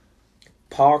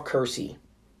 Paul Kersey.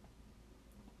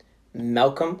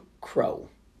 Malcolm Crowe.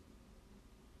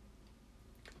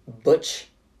 Butch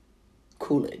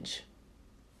Coolidge.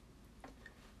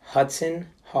 Hudson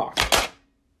Hawk.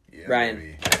 Yeah, Ryan.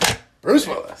 baby. Bruce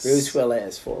Willis. Bruce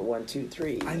Willis for 1, 2,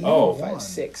 3, I knew 4, one. 5,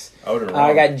 6. I would have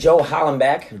I got Joe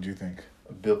Hollenbeck. Who'd you think?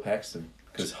 Bill Paxton.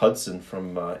 Because Hudson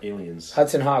from Aliens.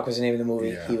 Hudson Hawk was the name of the movie.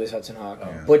 Yeah. He was Hudson Hawk.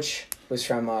 Yeah. Butch was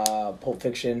from Pulp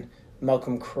Fiction.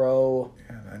 Malcolm Crowe.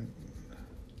 Yeah,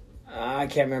 I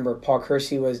can't remember. Paul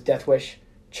Kersey was Death Wish.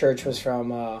 Church was from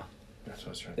That's what I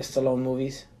was trying the to Stallone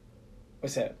movies.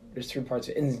 What's that? There's 3 parts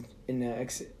in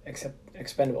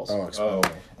Expendables. Oh, Expendable.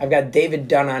 I've got David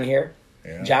Dunn on here.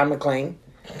 Yeah. John McClane.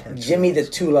 Part Jimmy two. the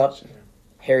Tulip.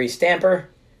 Harry Stamper.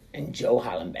 And Joe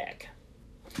Hollenbeck.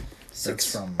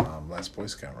 That's from Last Boy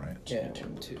Scout, right? Yeah,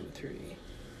 1, 2, 3,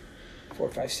 4,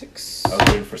 5, 6. I was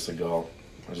waiting for Seagal.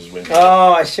 I was just waiting.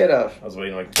 Oh, I should have. I was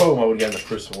waiting like, boom, I would have gotten the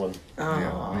first one. Oh,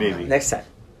 Yeah, maybe. Next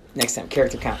time.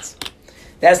 Character counts.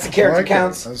 That's the character I like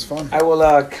counts. That was fun. I will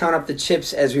count up the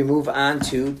chips as we move on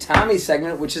to Tommy's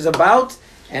segment, which is about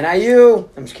NIU.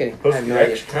 I'm just kidding. I have no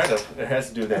idea. Kind of. It has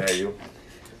to do with that, you.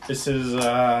 This is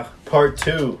part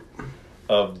 2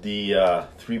 of the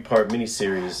 3-part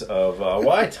miniseries of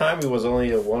why Tommy was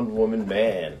only a one-woman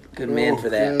man. Good man for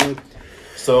that. God.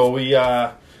 So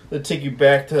let's take you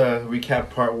back to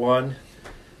recap part 1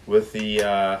 with the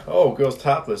girl's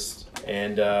topless,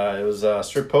 and it was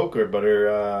strip poker, but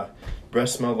her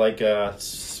breast smelled like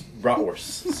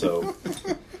bratwurst. So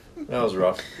that was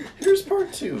rough. Here's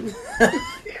part 2.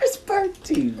 Here's part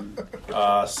 2.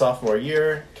 Sophomore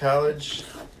year, college.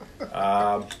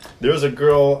 There was a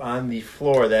girl on the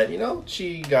floor that,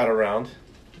 she got around.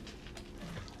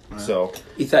 So.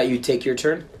 You thought you'd take your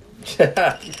turn?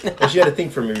 Well, she had a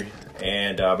thing for me,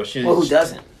 and but she. Well, who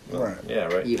doesn't? Right. Yeah,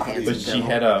 right. You handsome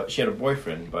But she had a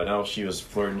boyfriend, but now she was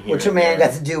flirting here. What's your and man there.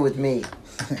 got to do with me?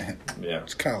 Yeah,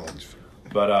 It's college.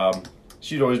 but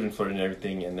she'd always been flirting and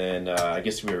everything, and then I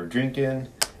guess we were drinking,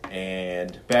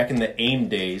 and back in the AIM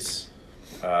days,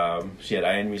 she had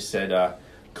IM me said,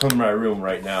 "Come to my room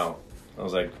right now." I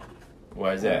was like,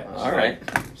 "Why is that?" All right.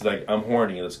 She's like, "I'm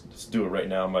horny. Let's do it right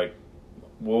now." I'm like,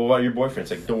 "Well, what about your boyfriend?"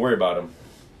 It's like, "Don't worry about him.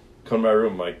 Come to my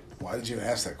room." I'm like, Why did you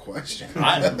ask that question?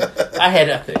 I had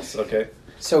ethics, okay?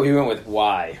 So we went with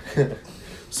why.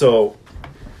 So,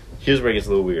 here's where it gets a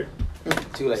little weird.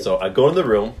 Too late. So, I go in the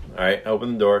room, alright, I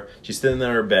open the door, she's sitting there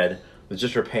in her bed with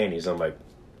just her panties. I'm like,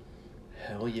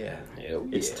 hell yeah. Hell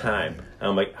It's yeah. time.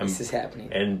 I'm like, This is happening.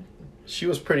 And she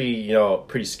was pretty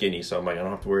skinny, so I'm like, I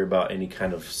don't have to worry about any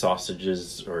kind of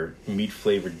sausages or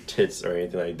meat-flavored tits or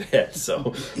anything like that,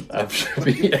 so I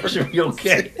should be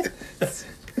okay.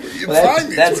 Well,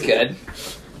 that's good.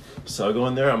 So I go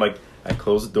in there, I'm like, I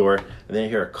close the door, and then I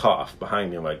hear a cough behind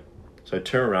me. I'm like, so I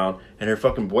turn around, and her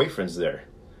fucking boyfriend's there.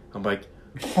 I'm like,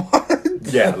 What?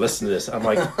 yeah, listen to this. I'm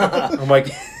like,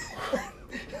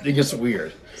 it gets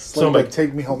weird. So I'm like, like,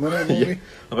 Take Me Home in it movie? yeah.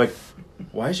 I'm like,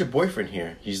 why is your boyfriend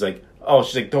here? He's like, oh,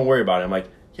 she's like, don't worry about it. I'm like,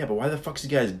 yeah, but why the fuck's he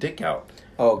got his dick out?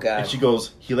 Oh, God. And she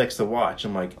goes, he likes to watch.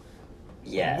 I'm like,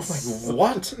 Yes. I'm like,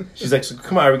 what? She's like, so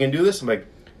come on, are we gonna do this? I'm like,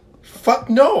 fuck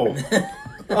no.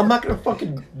 I'm not gonna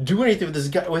fucking do anything with this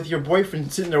guy, with your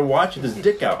boyfriend sitting there watching his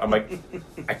dick out. I'm like,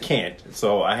 I can't.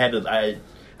 So I had to,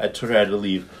 I told her I had to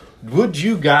leave. Would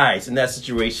you guys in that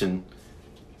situation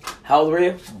How old were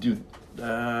you? do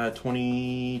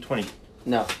 20?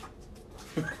 No.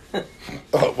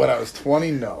 Oh, when I was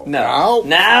 20, no. No.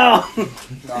 Now? No.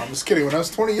 No, I'm just kidding. When I was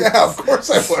 20, yeah, of course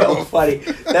I would So have. funny.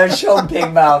 That show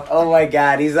Big Mouth. Oh my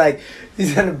God. He's like,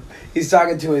 he's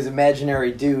talking to his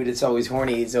imaginary dude. It's always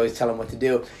horny. He's always telling him what to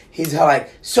do. He's all like,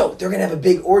 so they're gonna have a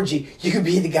big orgy. You could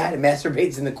be the guy that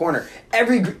masturbates in the corner.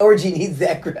 Every orgy needs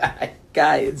that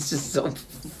guy. It's just so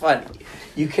funny.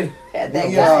 You could have had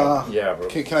that guy. Yeah, bro.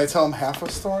 Can I tell him half a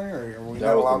story, or are we That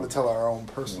not was allowed the to tell our own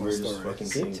personal weirdest stories? fucking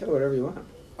You thing. can tell whatever you want.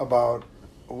 About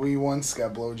we once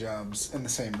got blowjobs in the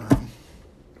same room.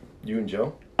 You and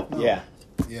Joe? No. Yeah.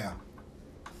 Yeah.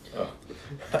 Oh.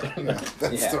 Yeah,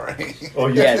 that Yeah. story. Oh,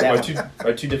 Yeah, yeah. that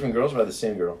Are two different girls or are the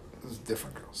same girl? It was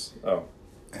different girls. Oh.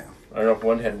 Yeah. I don't know if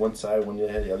one had one side, one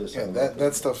had the other side. Yeah,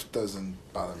 that stuff doesn't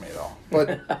bother me at all.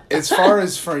 But as far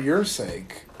as for your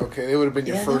sake, okay, it would have been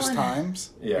your Yeah, first no,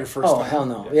 times. Yeah. Your first Oh, time. hell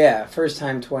no. Yeah. First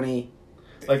time 20.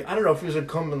 Like, I don't know if he was gonna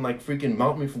come and like freaking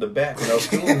mount me from the back when I was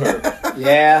doing her.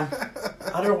 Yeah.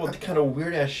 I don't know what kind of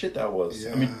weird ass shit that was.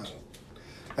 Yeah. I mean,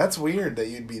 That's weird that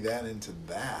you'd be that into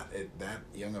that at that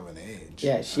young of an age.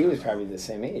 Yeah, she was probably the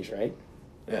same age, right?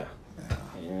 yeah.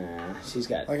 Yeah. She's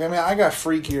got. Like, I mean, I got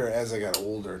freakier as I got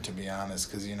older, to be honest,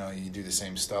 because, you do the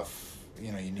same stuff.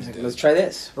 You need to... Let's try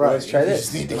this. Right. Let's try You this.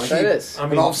 just need to Let's try keep- this. I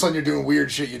and mean- all of a sudden you're doing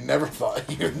weird shit you never thought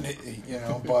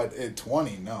but at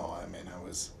 20, no. I mean, I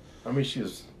was... I mean, she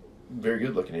was very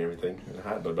good looking and everything, and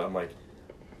hot, but I'm like,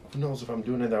 who knows if I'm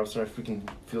doing it, I'll start freaking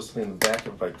feel something in the back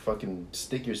of like fucking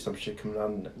sticky or some shit coming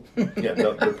on. Yeah,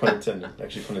 no pun intended.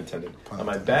 Actually, pun intended. On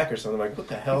my back or something. I'm like, what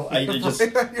the hell? I it just.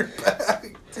 Right on your back.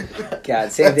 Dude.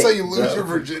 God, same That's how thing. you lose your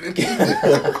virginity.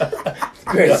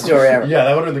 Greatest story ever. Yeah,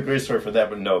 that would have been the great story for that,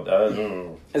 but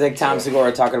no. It's like Tom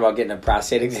Segura talking about getting a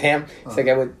prostate exam. It's like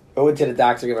I went to the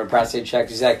doctor to get my prostate checked.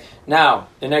 He's like, now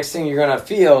the next thing you're gonna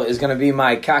feel is gonna be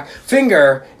my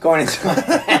finger going into my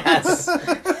ass.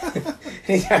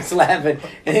 And he starts laughing,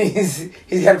 and he's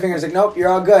got a finger. He's like, nope, you're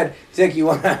all good. He's like, you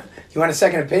want a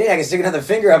second opinion? I can stick another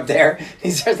finger up there. And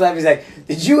he starts laughing. He's like,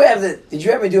 did you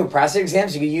have me do a prostate exam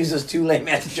so you could use those two lame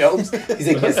ass jokes? He's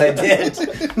like, yes, I did.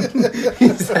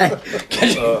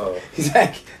 He's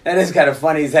like, that is kind of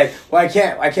funny. He's like, well,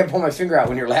 I can't pull my finger out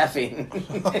when you're laughing.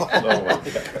 Oh my God.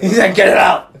 He's like, get it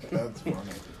out. That's funny.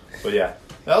 But yeah,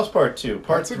 that was part 2.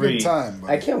 Part That's a 3. good time.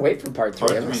 Buddy. I can't wait for part 3.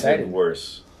 Part I'm 3 is excited. even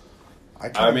worse.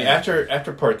 can't I mean,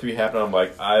 after part 3 happened, I'm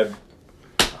like, I'm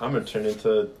gonna turn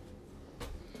into.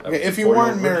 Okay, if you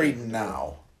weren't married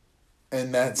now,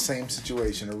 in that same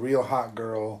situation. A real hot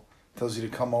girl tells you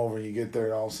to come over. You get there,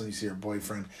 and all of a sudden you see her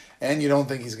boyfriend, and you don't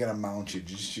think he's gonna mount you.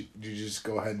 Do you just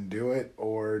go ahead and do it,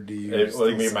 or do you? Well,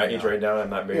 you mean my age right now? I'm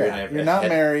not married. Yeah, you're not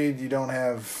married. You don't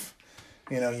have.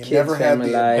 You know, you Kids, never had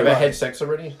family the. life. Have I had sex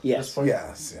already? Yes. At this point?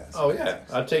 Yes. Oh yeah,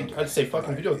 I'd say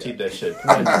fucking videotape that shit.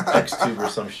 Come on, XTube or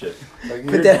some shit. Like,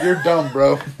 that- you're dumb,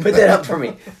 bro. Put that up for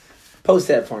me. Post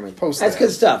that for me. Post That's that.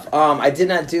 good stuff. I did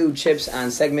not do chips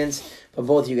on segments, but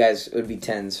both you guys would be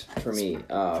 10s for me,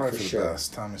 Probably for the sure.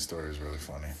 best. Tommy's story is really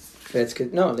funny. That's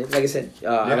good. No, like I said,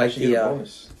 I like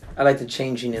I like the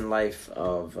changing in life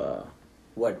of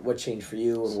what changed for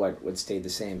you and what stayed the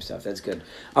same stuff. That's good.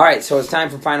 All right, so it's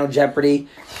time for Final Jeopardy.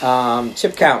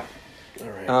 Chip count. All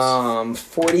right.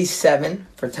 47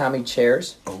 for Tommy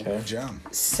Chairs. Oh, good job.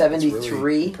 73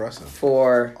 really impressive.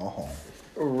 for Oh,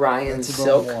 Ryan that's a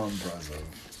Silk. little more impressive.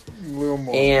 A little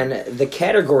more. And the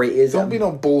category is don't be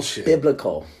no bullshit.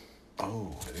 biblical.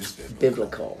 Oh, it is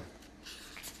Biblical.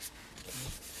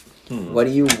 What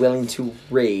are you willing to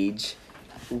rage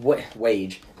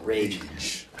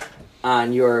Rage.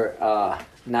 on your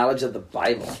knowledge of the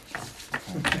Bible?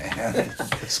 Man,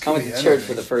 this I could went be to church for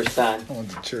anything. the first time I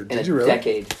went to church. in Did a you really?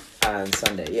 decade on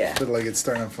Sunday. Yeah. Did like it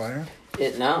start on fire?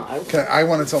 No. I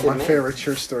want to tell my Didn't it? favorite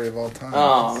church story of all time.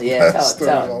 Oh, yeah, Best story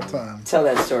tell of it. all time. Tell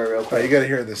that story real All right, quick. you got to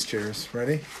hear this. Cheers.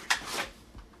 Ready?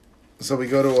 So we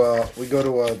go to a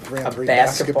 3-on-3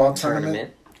 basketball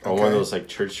tournament. Oh, one of those like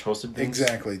church hosted things?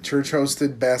 Exactly. Church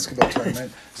hosted basketball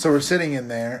tournament. So we're sitting in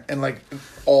there and like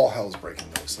all hell's breaking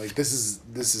loose. Like this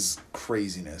is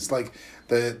craziness. Like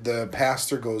the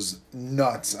pastor goes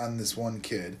nuts on this one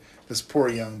kid. This poor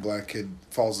young black kid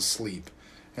falls asleep.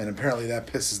 And apparently that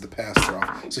pisses the pastor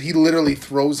off. So he literally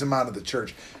throws him out of the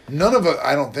church. None of it,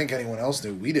 I don't think anyone else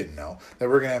knew. We didn't know that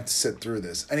we're going to have to sit through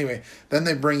this. Anyway, then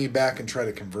they bring you back and try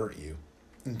to convert you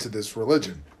into this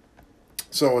religion.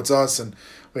 So it's us, and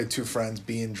we had two friends,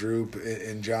 B and Drew,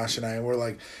 and Josh and I, and we're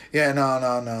like, yeah, no.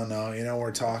 You know,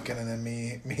 we're talking, and then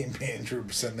me and Drew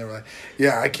were sitting there, we're like,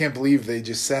 yeah, I can't believe they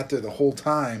just sat there the whole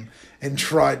time and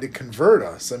tried to convert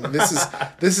us. I mean, this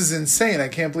is insane. I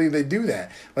can't believe they do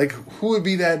that. Like, who would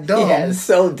be that dumb? Yeah, it's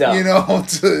so dumb. You know,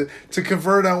 to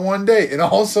convert on one day. And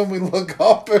all of a sudden we look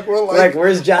up and we're like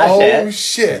where's Josh oh, at?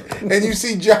 shit. And you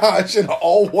see Josh in an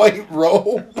all-white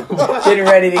robe. Getting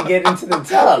ready to get into the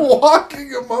tub. Walking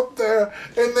him up there,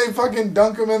 and they fucking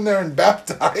dunk him in there and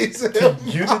baptize him.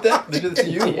 You did that? They did it to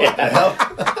you? Yeah. What the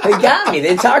hell? They got me.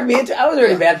 They talked me into. I was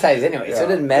already baptized anyway, so it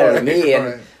didn't matter to me. And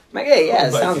Right. I'm like, hey, yeah,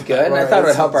 it sounds good. And I Right, thought it that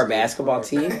would help sounds our good. basketball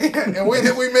team. And we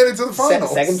made it to the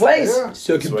finals. Second place. Yeah.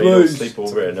 Second That's why you don't place. sleep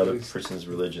over at another person's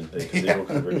religion thing, because they will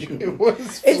convert you. It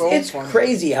was It's funny.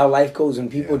 crazy how life goes when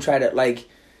people try to, like,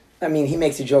 I mean, he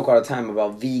makes a joke all the time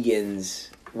about vegans.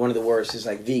 One of the worst is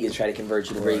like vegans try to convert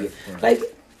you to vegan. right. Like,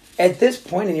 at this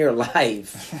point in your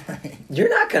life, Right. you're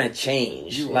not going to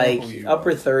change. You are Like, who you upper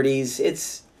are.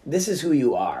 30s, this is who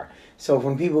you are. So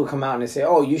when people come out and they say,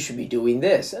 oh, you should be doing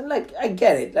this. And, like, I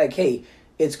get it. Like, hey,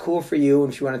 it's cool for you.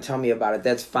 And if you want to tell me about it,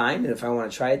 that's fine. And if I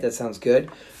want to try it, that sounds good.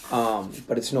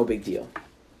 But it's no big deal.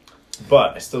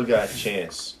 But I still got a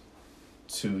chance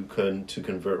to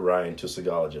convert Ryan to a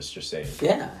psychologist, you're saying.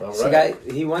 Yeah. All So right.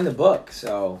 he won the book,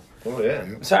 so... Oh, yeah.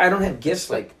 Sorry, I don't have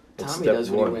gifts like That's Tommy step does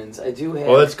when he one. wins. I do have...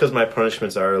 Well, that's because my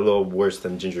punishments are a little worse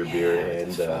than ginger beer,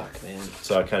 and fuck, man.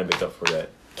 so I kind of make up for that.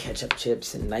 Ketchup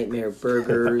chips and nightmare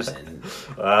burgers and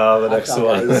Oh, the hot next dog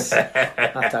one. ice.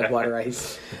 Hot dog water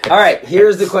ice. All right,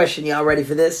 here's the question. Y'all ready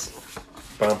for this?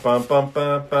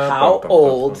 How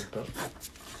old?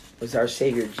 Was our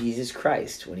Savior Jesus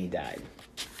Christ when he died?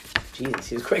 Jesus,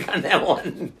 he was quick on that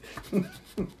one.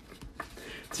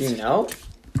 Do you know?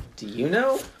 Do you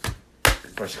know?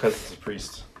 Or because it's a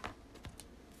priest.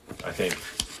 I think.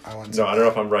 I don't No, I don't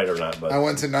know if I'm right or not, but I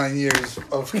went to 9 years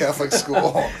of Catholic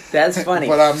school. That's funny.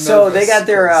 But I'm so they nervous got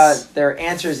 'cause- their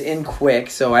answers in quick,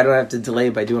 so I don't have to delay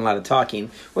by doing a lot of talking,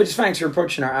 which is fine because we're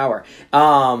approaching our hour.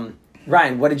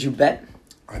 Ryan, what did you bet?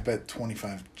 I bet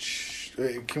 25.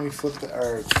 Can we flip the?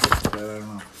 Or flip that? I don't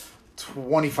know.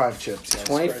 25 chips. Yeah,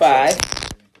 25.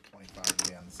 25 to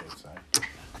be on the safe side.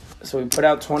 So we put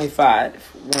out 25.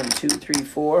 1, 2, 3,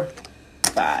 4,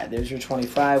 5. There's your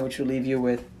 25, which will leave you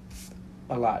with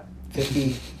a lot.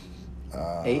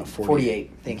 58?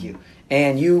 48. Thank you.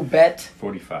 And you bet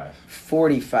 45.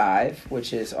 45,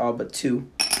 which is all but 2.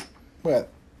 What?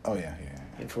 Oh yeah.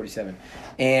 And 47.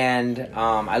 And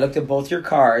I looked at both your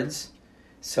cards.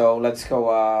 So let's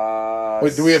go.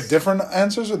 Wait, do we have different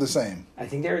answers or the same? I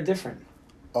think they were different.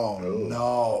 Oh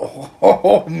no!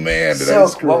 Oh man! Did I So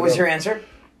screw what it was up? your answer?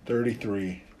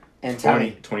 33. And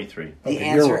Tommy, 23. the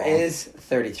Okay, you're answer wrong. is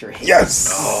 33. Yes.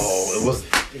 Oh, it was.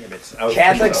 Damn it! I was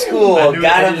Catholic thinking- school I knew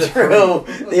got it him ended at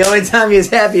through. The only time he was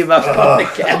happy about going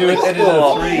to I knew it Catholic ended at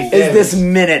school 3. is Damn this it.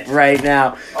 minute right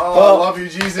now. Oh, Well, I love you,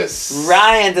 Jesus.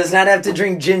 Ryan does not have to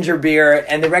drink ginger beer,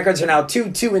 and the records are now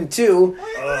 2-2-2.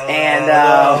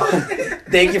 And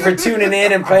thank you for tuning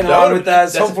in and playing along with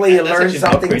us. Hopefully you that's learned actually an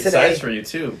something upgrade today. size for you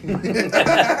too.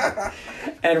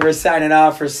 And we're signing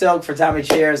off for Silk, for Tommy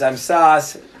Cheers. I'm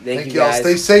Sauce. Thank you y'all. guys.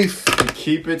 Stay safe.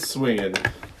 Keep it swinging.